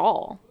this at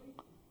all.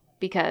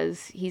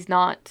 Because he's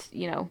not,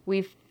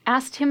 we've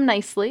asked him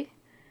nicely.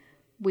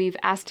 We've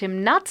asked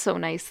him not so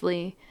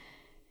nicely.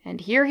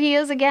 And here he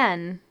is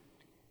again.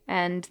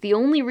 And the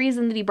only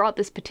reason that he brought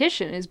this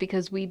petition is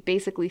because we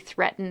basically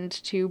threatened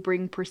to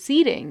bring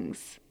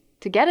proceedings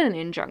to get an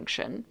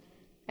injunction.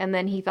 And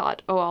then he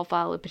thought, oh, I'll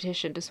file a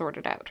petition to sort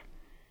it out.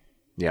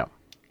 Yeah.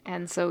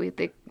 And so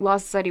the Law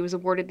Society was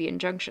awarded the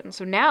injunction.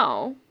 So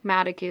now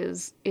Madoc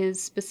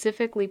is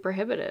specifically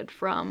prohibited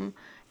from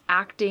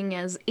acting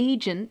as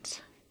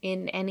agent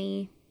in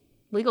any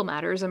legal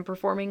matters and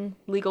performing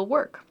legal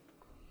work.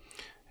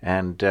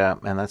 And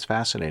that's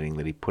fascinating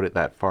that he put it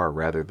that far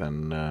rather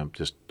than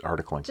just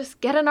articling.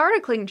 Just get an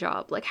articling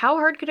job. Like, how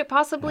hard could it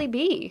possibly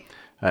be?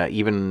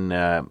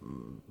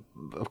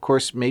 Of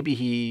course, maybe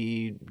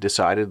he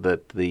decided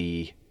that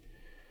the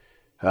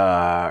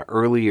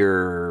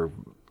earlier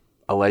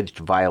alleged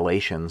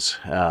violations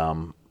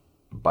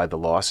by the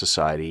Law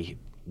Society,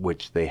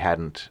 which they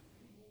hadn't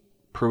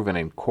proven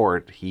in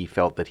court, he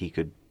felt that he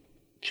could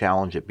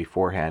challenge it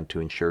beforehand to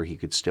ensure he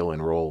could still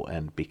enroll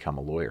and become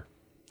a lawyer.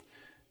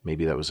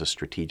 Maybe that was a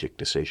strategic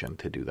decision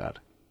to do that.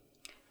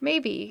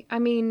 Maybe. I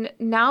mean,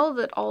 now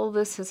that all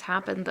this has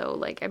happened, though,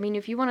 like, I mean,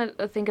 if you want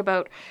to think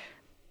about,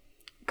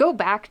 go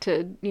back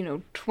to,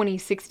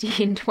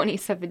 2016,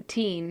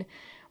 2017,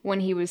 when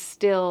he was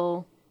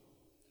still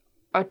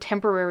a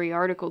temporary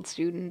articled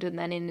student and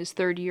then in his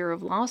third year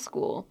of law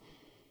school.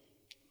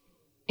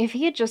 If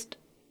he had just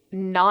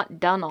not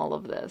done all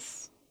of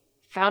this,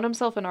 found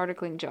himself an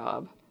articling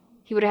job,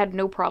 he would have had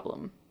no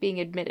problem being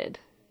admitted,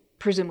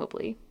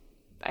 presumably.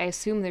 I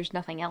assume there's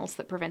nothing else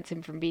that prevents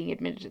him from being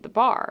admitted to the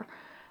bar.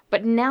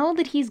 But now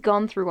that he's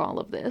gone through all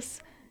of this,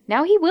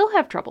 now he will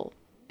have trouble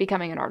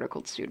becoming an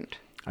articled student.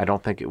 I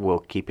don't think it will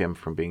keep him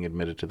from being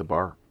admitted to the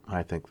bar.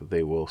 I think that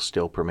they will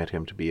still permit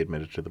him to be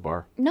admitted to the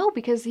bar. No,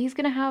 because he's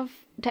going to have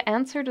to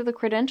answer to the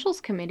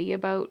Credentials Committee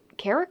about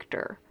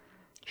character.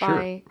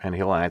 Sure, and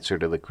he'll answer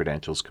to the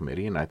Credentials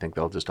Committee, and I think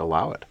they'll just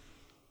allow it.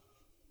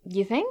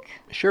 You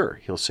think? Sure,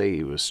 he'll say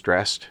he was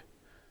stressed.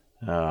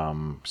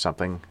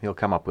 Something. He'll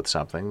come up with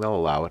something. They'll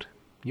allow it.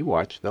 You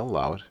watch. They'll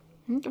allow it.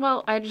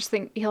 Well, I just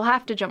think he'll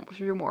have to jump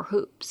through more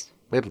hoops.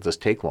 It'll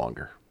just take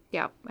longer.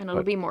 Yeah, and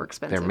it'll be more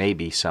expensive. There may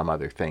be some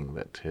other thing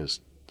that has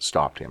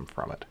stopped him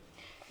from it.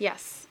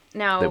 Yes.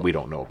 Now, that we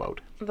don't know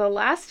about. The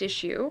last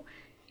issue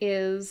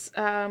is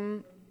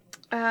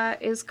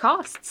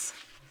costs.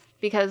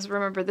 Because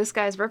remember, this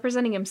guy's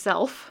representing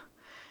himself,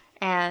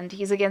 and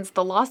he's against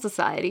the Law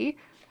Society,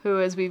 who,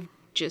 as we've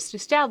just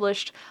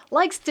established,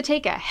 likes to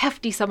take a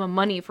hefty sum of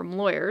money from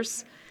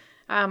lawyers,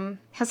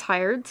 has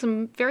hired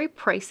some very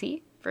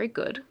pricey, very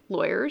good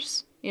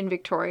lawyers in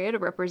Victoria to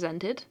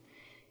represent it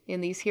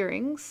in these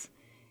hearings,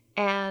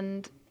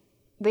 and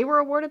they were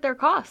awarded their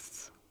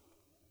costs.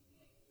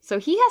 So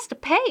he has to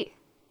pay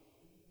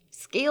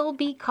Scale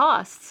B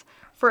costs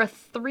for a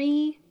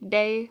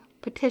 3-day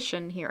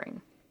petition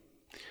hearing.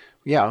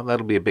 Yeah,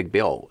 that'll be a big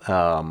bill,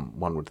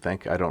 one would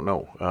think. I don't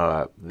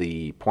know.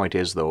 The point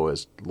is, though,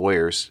 as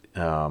lawyers,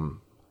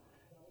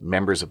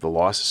 members of the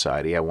Law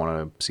Society, I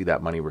want to see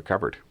that money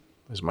recovered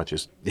as much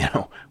as,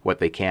 what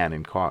they can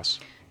in costs.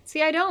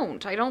 See, I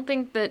don't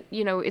think that,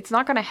 it's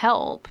not going to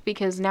help,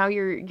 because now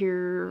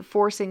you're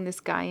forcing this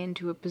guy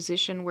into a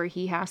position where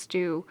he has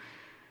to,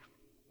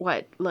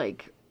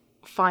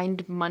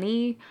 find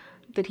money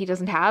that he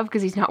doesn't have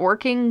because he's not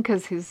working,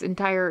 because his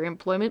entire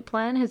employment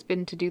plan has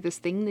been to do this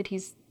thing that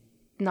he's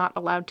not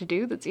allowed to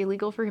do, that's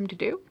illegal for him to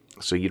do.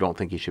 So you don't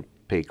think he should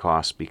pay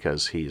costs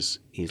because he's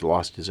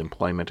lost his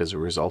employment as a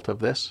result of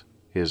this?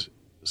 His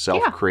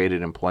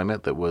self-created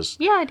employment that was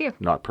I do.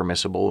 Not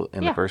permissible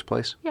in the first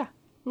place? Yeah.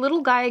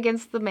 Little guy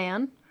against the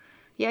man.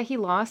 Yeah, he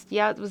lost.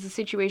 Yeah, it was a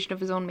situation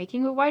of his own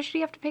making, but why should he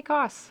have to pay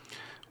costs?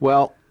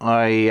 Well,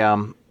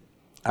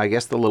 I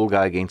guess the little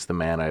guy against the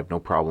man, I have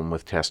no problem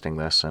with testing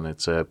this, and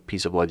it's a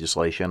piece of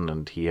legislation,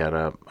 and he had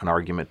an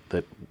argument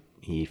that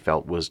he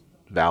felt was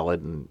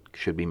valid and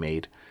should be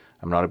made.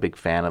 I'm not a big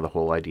fan of the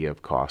whole idea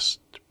of costs,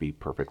 to be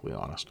perfectly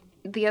honest.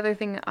 The other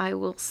thing I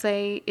will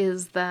say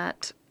is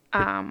that...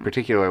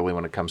 particularly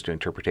when it comes to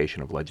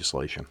interpretation of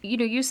legislation.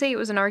 You say it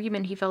was an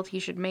argument he felt he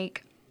should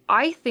make.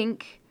 I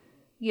think,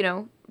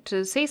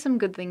 to say some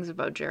good things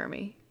about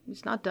Jeremy,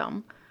 he's not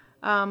dumb.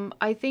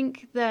 I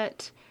think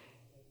that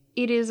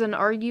it is an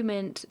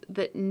argument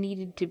that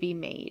needed to be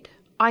made.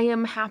 I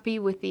am happy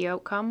with the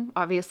outcome.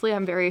 Obviously,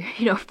 I'm very,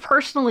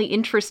 personally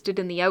interested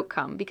in the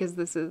outcome, because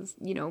this is,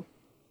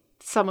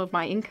 some of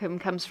my income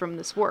comes from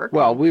this work.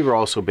 Well, we've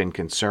also been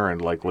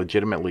concerned,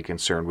 legitimately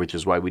concerned, which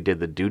is why we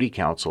did the Duty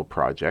Council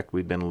project.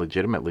 We've been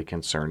legitimately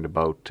concerned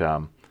about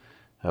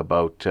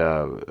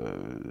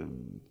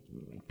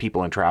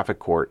people in traffic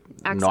court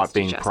not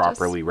being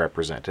properly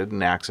represented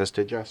and access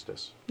to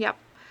justice. Yep.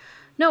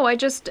 No, I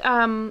just,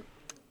 I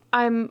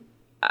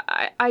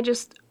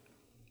just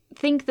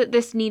think that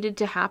this needed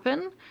to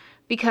happen,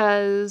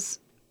 because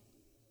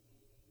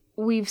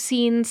we've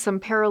seen some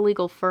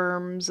paralegal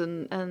firms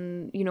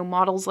and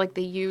models like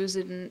they use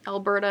in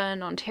Alberta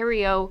and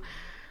Ontario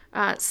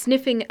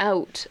sniffing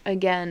out,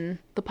 again,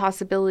 the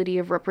possibility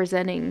of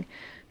representing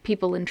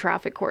people in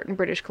traffic court in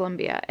British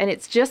Columbia. And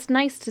it's just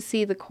nice to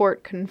see the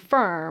court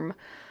confirm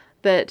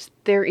that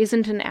there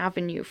isn't an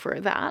avenue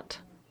for that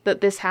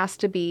this has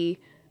to be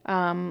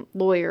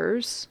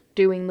lawyers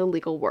doing the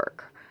legal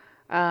work.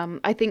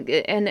 I think,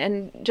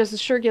 and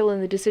Justice Shergill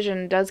in the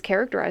decision does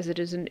characterize it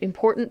as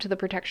important to the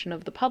protection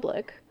of the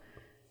public.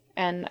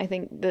 And I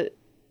think that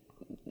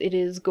it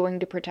is going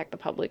to protect the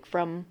public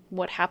from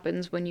what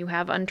happens when you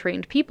have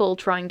untrained people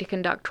trying to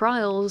conduct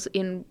trials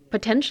in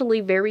potentially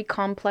very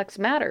complex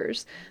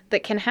matters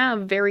that can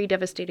have very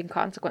devastating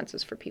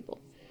consequences for people.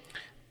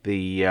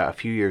 A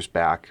few years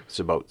back, it's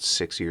about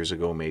 6 years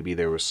ago maybe,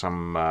 there was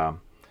some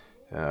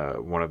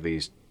one of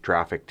these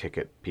traffic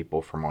ticket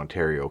people from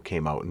Ontario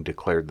came out and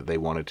declared that they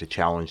wanted to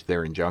challenge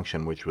their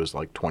injunction, which was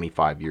like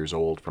 25 years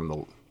old from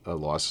the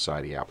Law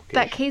Society application.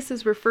 That case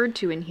is referred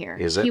to in here.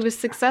 Is it? He was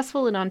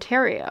successful in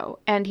Ontario,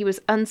 and he was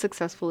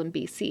unsuccessful in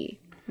BC.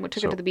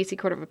 Took it to the BC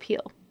Court of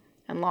Appeal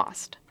and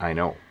lost. I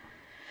know.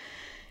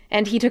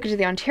 And he took it to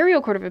the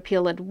Ontario Court of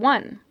Appeal and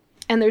won.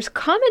 And there's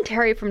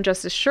commentary from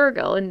Justice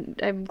Shergill, and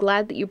I'm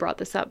glad that you brought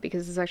this up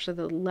because it's actually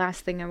the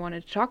last thing I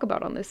wanted to talk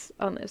about on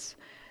this.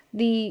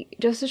 The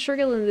Justice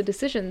Shergill in the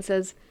decision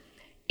says,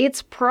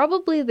 it's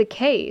probably the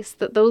case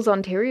that those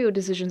Ontario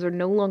decisions are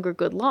no longer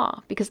good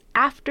law because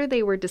after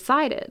they were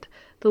decided,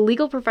 the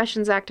Legal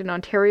Professions Act in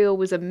Ontario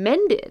was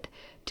amended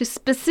to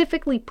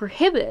specifically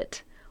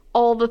prohibit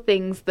all the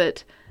things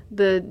that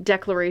the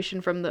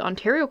declaration from the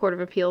Ontario Court of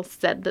Appeal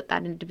said that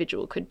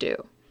individual could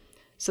do.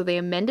 So they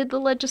amended the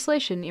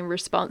legislation in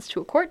response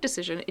to a court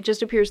decision. It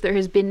just appears there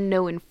has been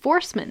no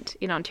enforcement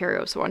in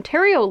Ontario. So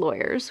Ontario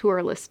lawyers who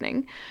are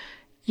listening,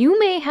 you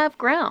may have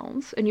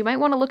grounds, and you might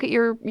want to look at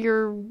your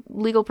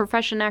Legal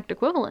Profession Act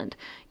equivalent.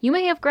 You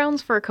may have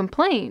grounds for a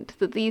complaint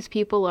that these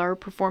people are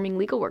performing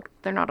legal work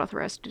they're not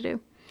authorized to do.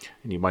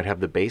 And you might have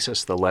the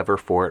basis, the lever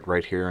for it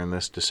right here in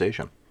this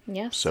decision.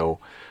 Yes. So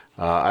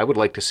I would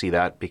like to see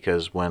that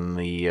because when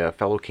the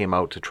fellow came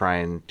out to try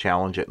and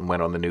challenge it and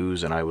went on the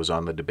news and I was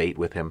on the debate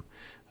with him,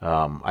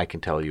 I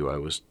can tell you I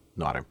was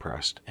not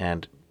impressed.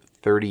 And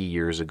 30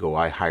 years ago,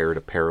 I hired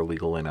a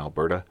paralegal in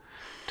Alberta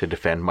to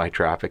defend my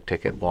traffic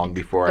ticket long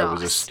before I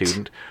was a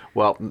student.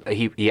 Well,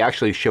 he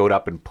actually showed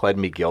up and pled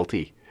me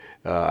guilty.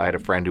 I had a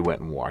friend who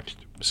went and watched.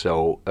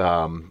 So,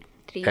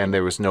 and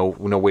there was no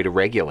way to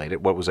regulate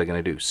it. What was I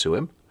going to do? Sue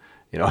him?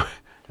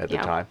 At the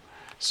time.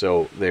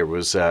 So there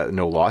was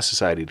no law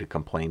society to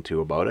complain to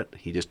about it.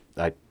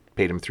 I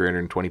paid him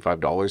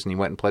 $325 and he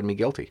went and pled me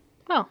guilty.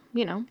 Well,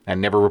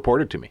 And never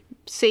reported to me.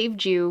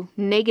 Saved you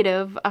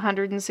negative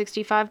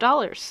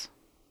 $165.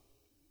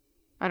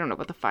 I don't know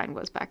what the fine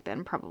was back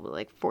then. Probably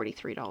like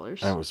 $43.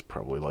 That was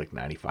probably like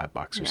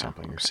 $95 or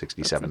something, or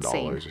 $67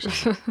 or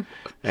something.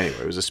 Anyway,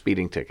 it was a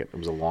speeding ticket. It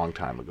was a long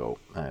time ago,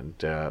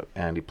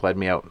 and he pled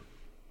me out.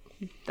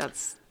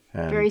 That's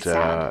very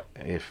sad.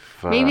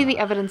 Maybe the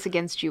evidence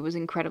against you was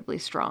incredibly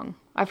strong.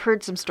 I've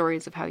heard some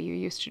stories of how you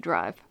used to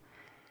drive.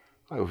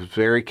 I was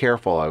very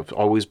careful. I've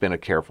always been a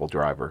careful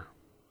driver.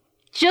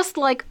 Just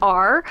like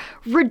our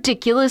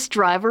ridiculous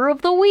driver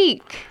of the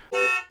week.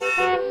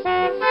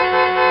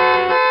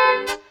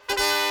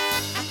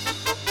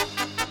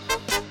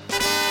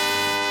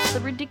 The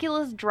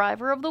ridiculous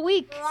driver of the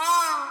week.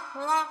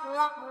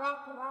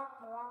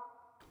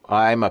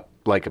 I'm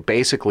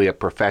basically a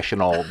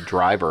professional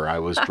driver. I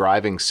was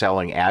driving,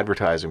 selling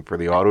advertising for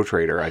the Auto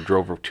Trader. I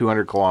drove over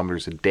 200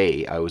 kilometers a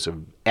day. I was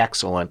an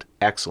excellent,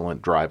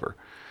 excellent driver.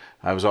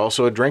 I was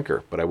also a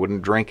drinker, but I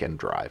wouldn't drink and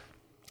drive.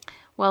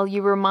 Well,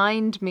 you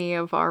remind me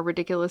of our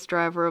ridiculous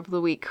driver of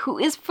the week, who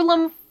is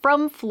from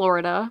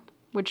Florida,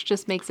 which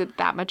just makes it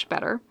that much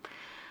better.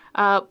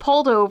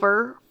 Pulled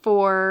over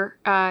for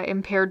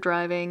impaired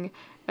driving,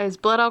 his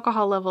blood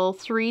alcohol level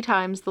 3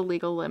 times the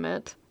legal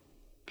limit.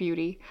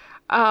 Beauty.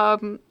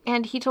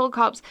 And he told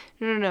cops,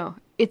 no,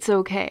 it's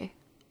okay.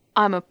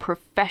 I'm a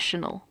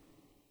professional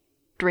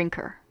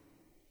drinker.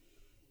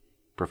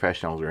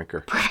 Professional drinker.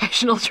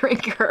 Professional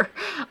drinker.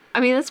 I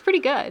mean, that's pretty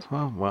good.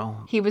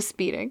 Well. He was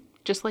speeding,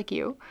 just like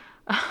you.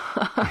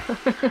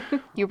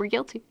 You were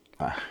guilty.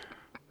 I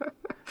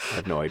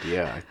have no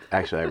idea.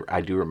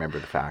 I do remember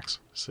the facts.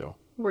 So.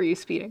 Were you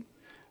speeding?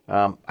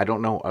 I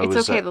don't know.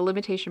 It's okay. The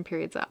limitation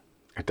period's up.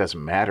 It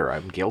doesn't matter.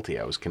 I'm guilty.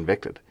 I was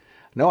convicted.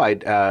 No,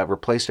 I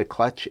replaced a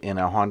clutch in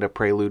a Honda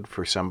Prelude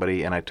for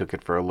somebody, and I took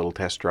it for a little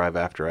test drive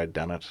after I'd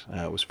done it.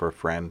 It was for a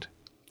friend,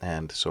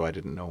 and so I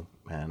didn't know.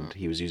 And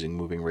he was using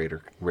moving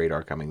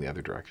radar coming the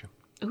other direction.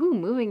 Ooh,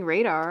 moving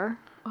radar.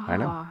 Oh, I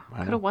know.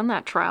 Could have won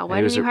that trial. Why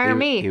didn't you hire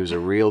me? He was a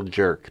real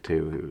jerk,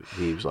 too.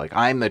 He was like,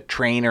 I'm the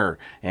trainer,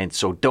 and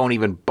so don't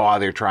even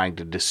bother trying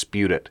to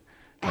dispute it.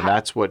 And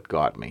that's what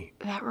got me.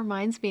 That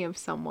reminds me of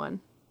someone.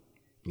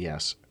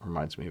 Yes,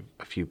 reminds me of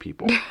a few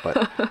people,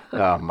 but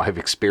I've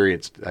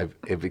experienced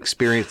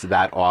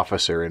that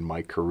officer in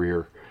my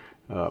career.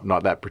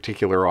 Not that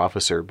particular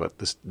officer, but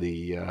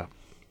the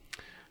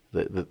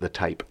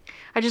type.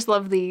 I just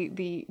love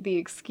the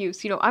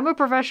excuse. I'm a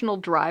professional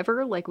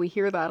driver. Like, we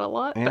hear that a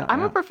lot. Yeah, but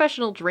I'm a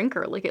professional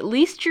drinker. Like, at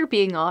least you're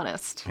being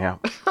honest. Yeah.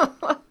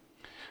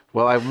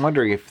 Well, I'm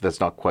wondering if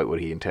that's not quite what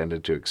he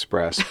intended to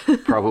express.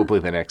 Probably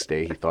the next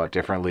day he thought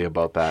differently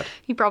about that.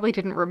 He probably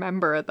didn't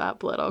remember at that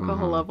blood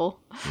alcohol level.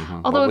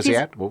 Mm-hmm. Although what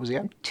was he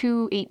at?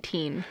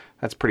 218.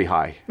 That's pretty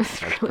high. That's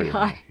pretty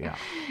high. Yeah.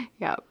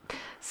 Yeah.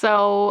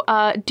 So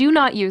do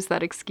not use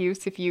that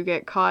excuse if you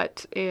get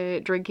caught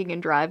drinking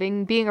and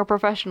driving. Being a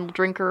professional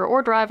drinker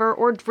or driver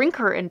or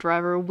drinker and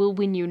driver will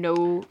win you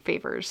no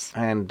favors.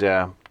 And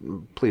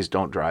please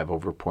don't drive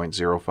over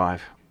 0.05.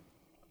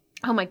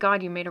 Oh my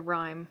God, you made a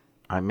rhyme.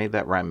 I made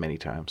that rhyme many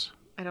times.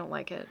 I don't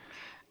like it.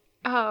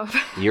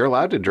 You're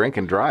allowed to drink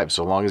and drive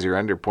so long as you're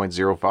under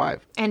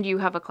 0.05. And you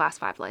have a Class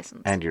 5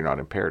 license. And you're not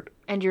impaired.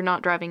 And you're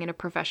not driving in a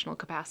professional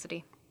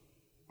capacity.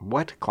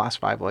 What? Class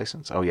 5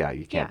 license? Oh, yeah,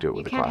 you can't do it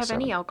with a Class 7. You can't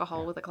have any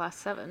alcohol with a Class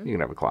 7. You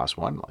can have a Class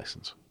 1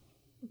 license.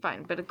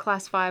 Fine, but a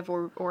Class 5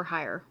 or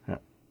higher. Yeah.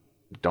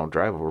 Don't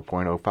drive over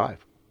 0.05.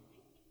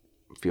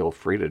 Feel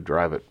free to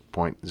drive at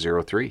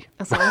 0.03.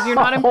 As long as you're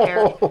not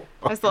impaired.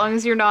 As long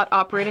as you're not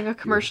operating a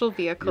commercial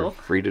vehicle. You're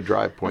free to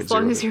drive 0.03. As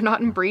long as you're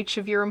not in breach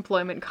of your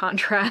employment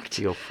contract.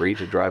 Feel free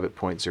to drive at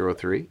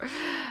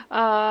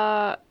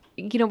 0.03.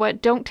 You know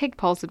what? Don't take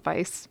Paul's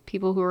advice,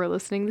 people who are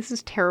listening. This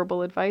is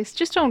terrible advice.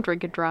 Just don't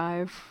drink and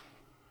drive.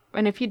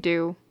 And if you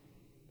do,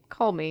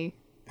 call me.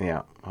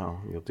 Yeah,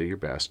 well, you'll do your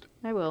best.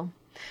 I will.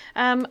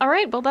 All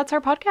right, well, that's our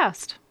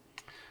podcast.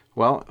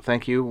 Well,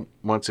 thank you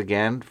once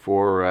again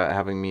for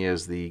having me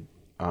as the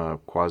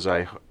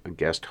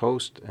quasi-guest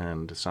host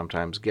and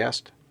sometimes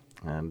guest.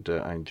 And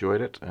I enjoyed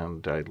it,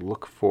 and I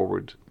look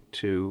forward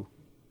to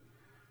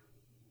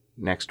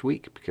next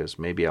week, because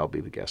maybe I'll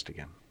be the guest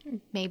again.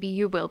 Maybe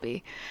you will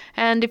be.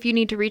 And if you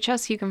need to reach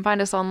us, you can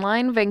find us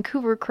online,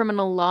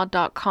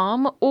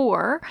 vancouvercriminallaw.com,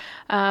 or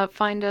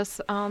find us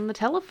on the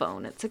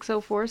telephone at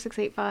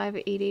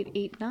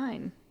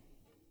 604-685-8889.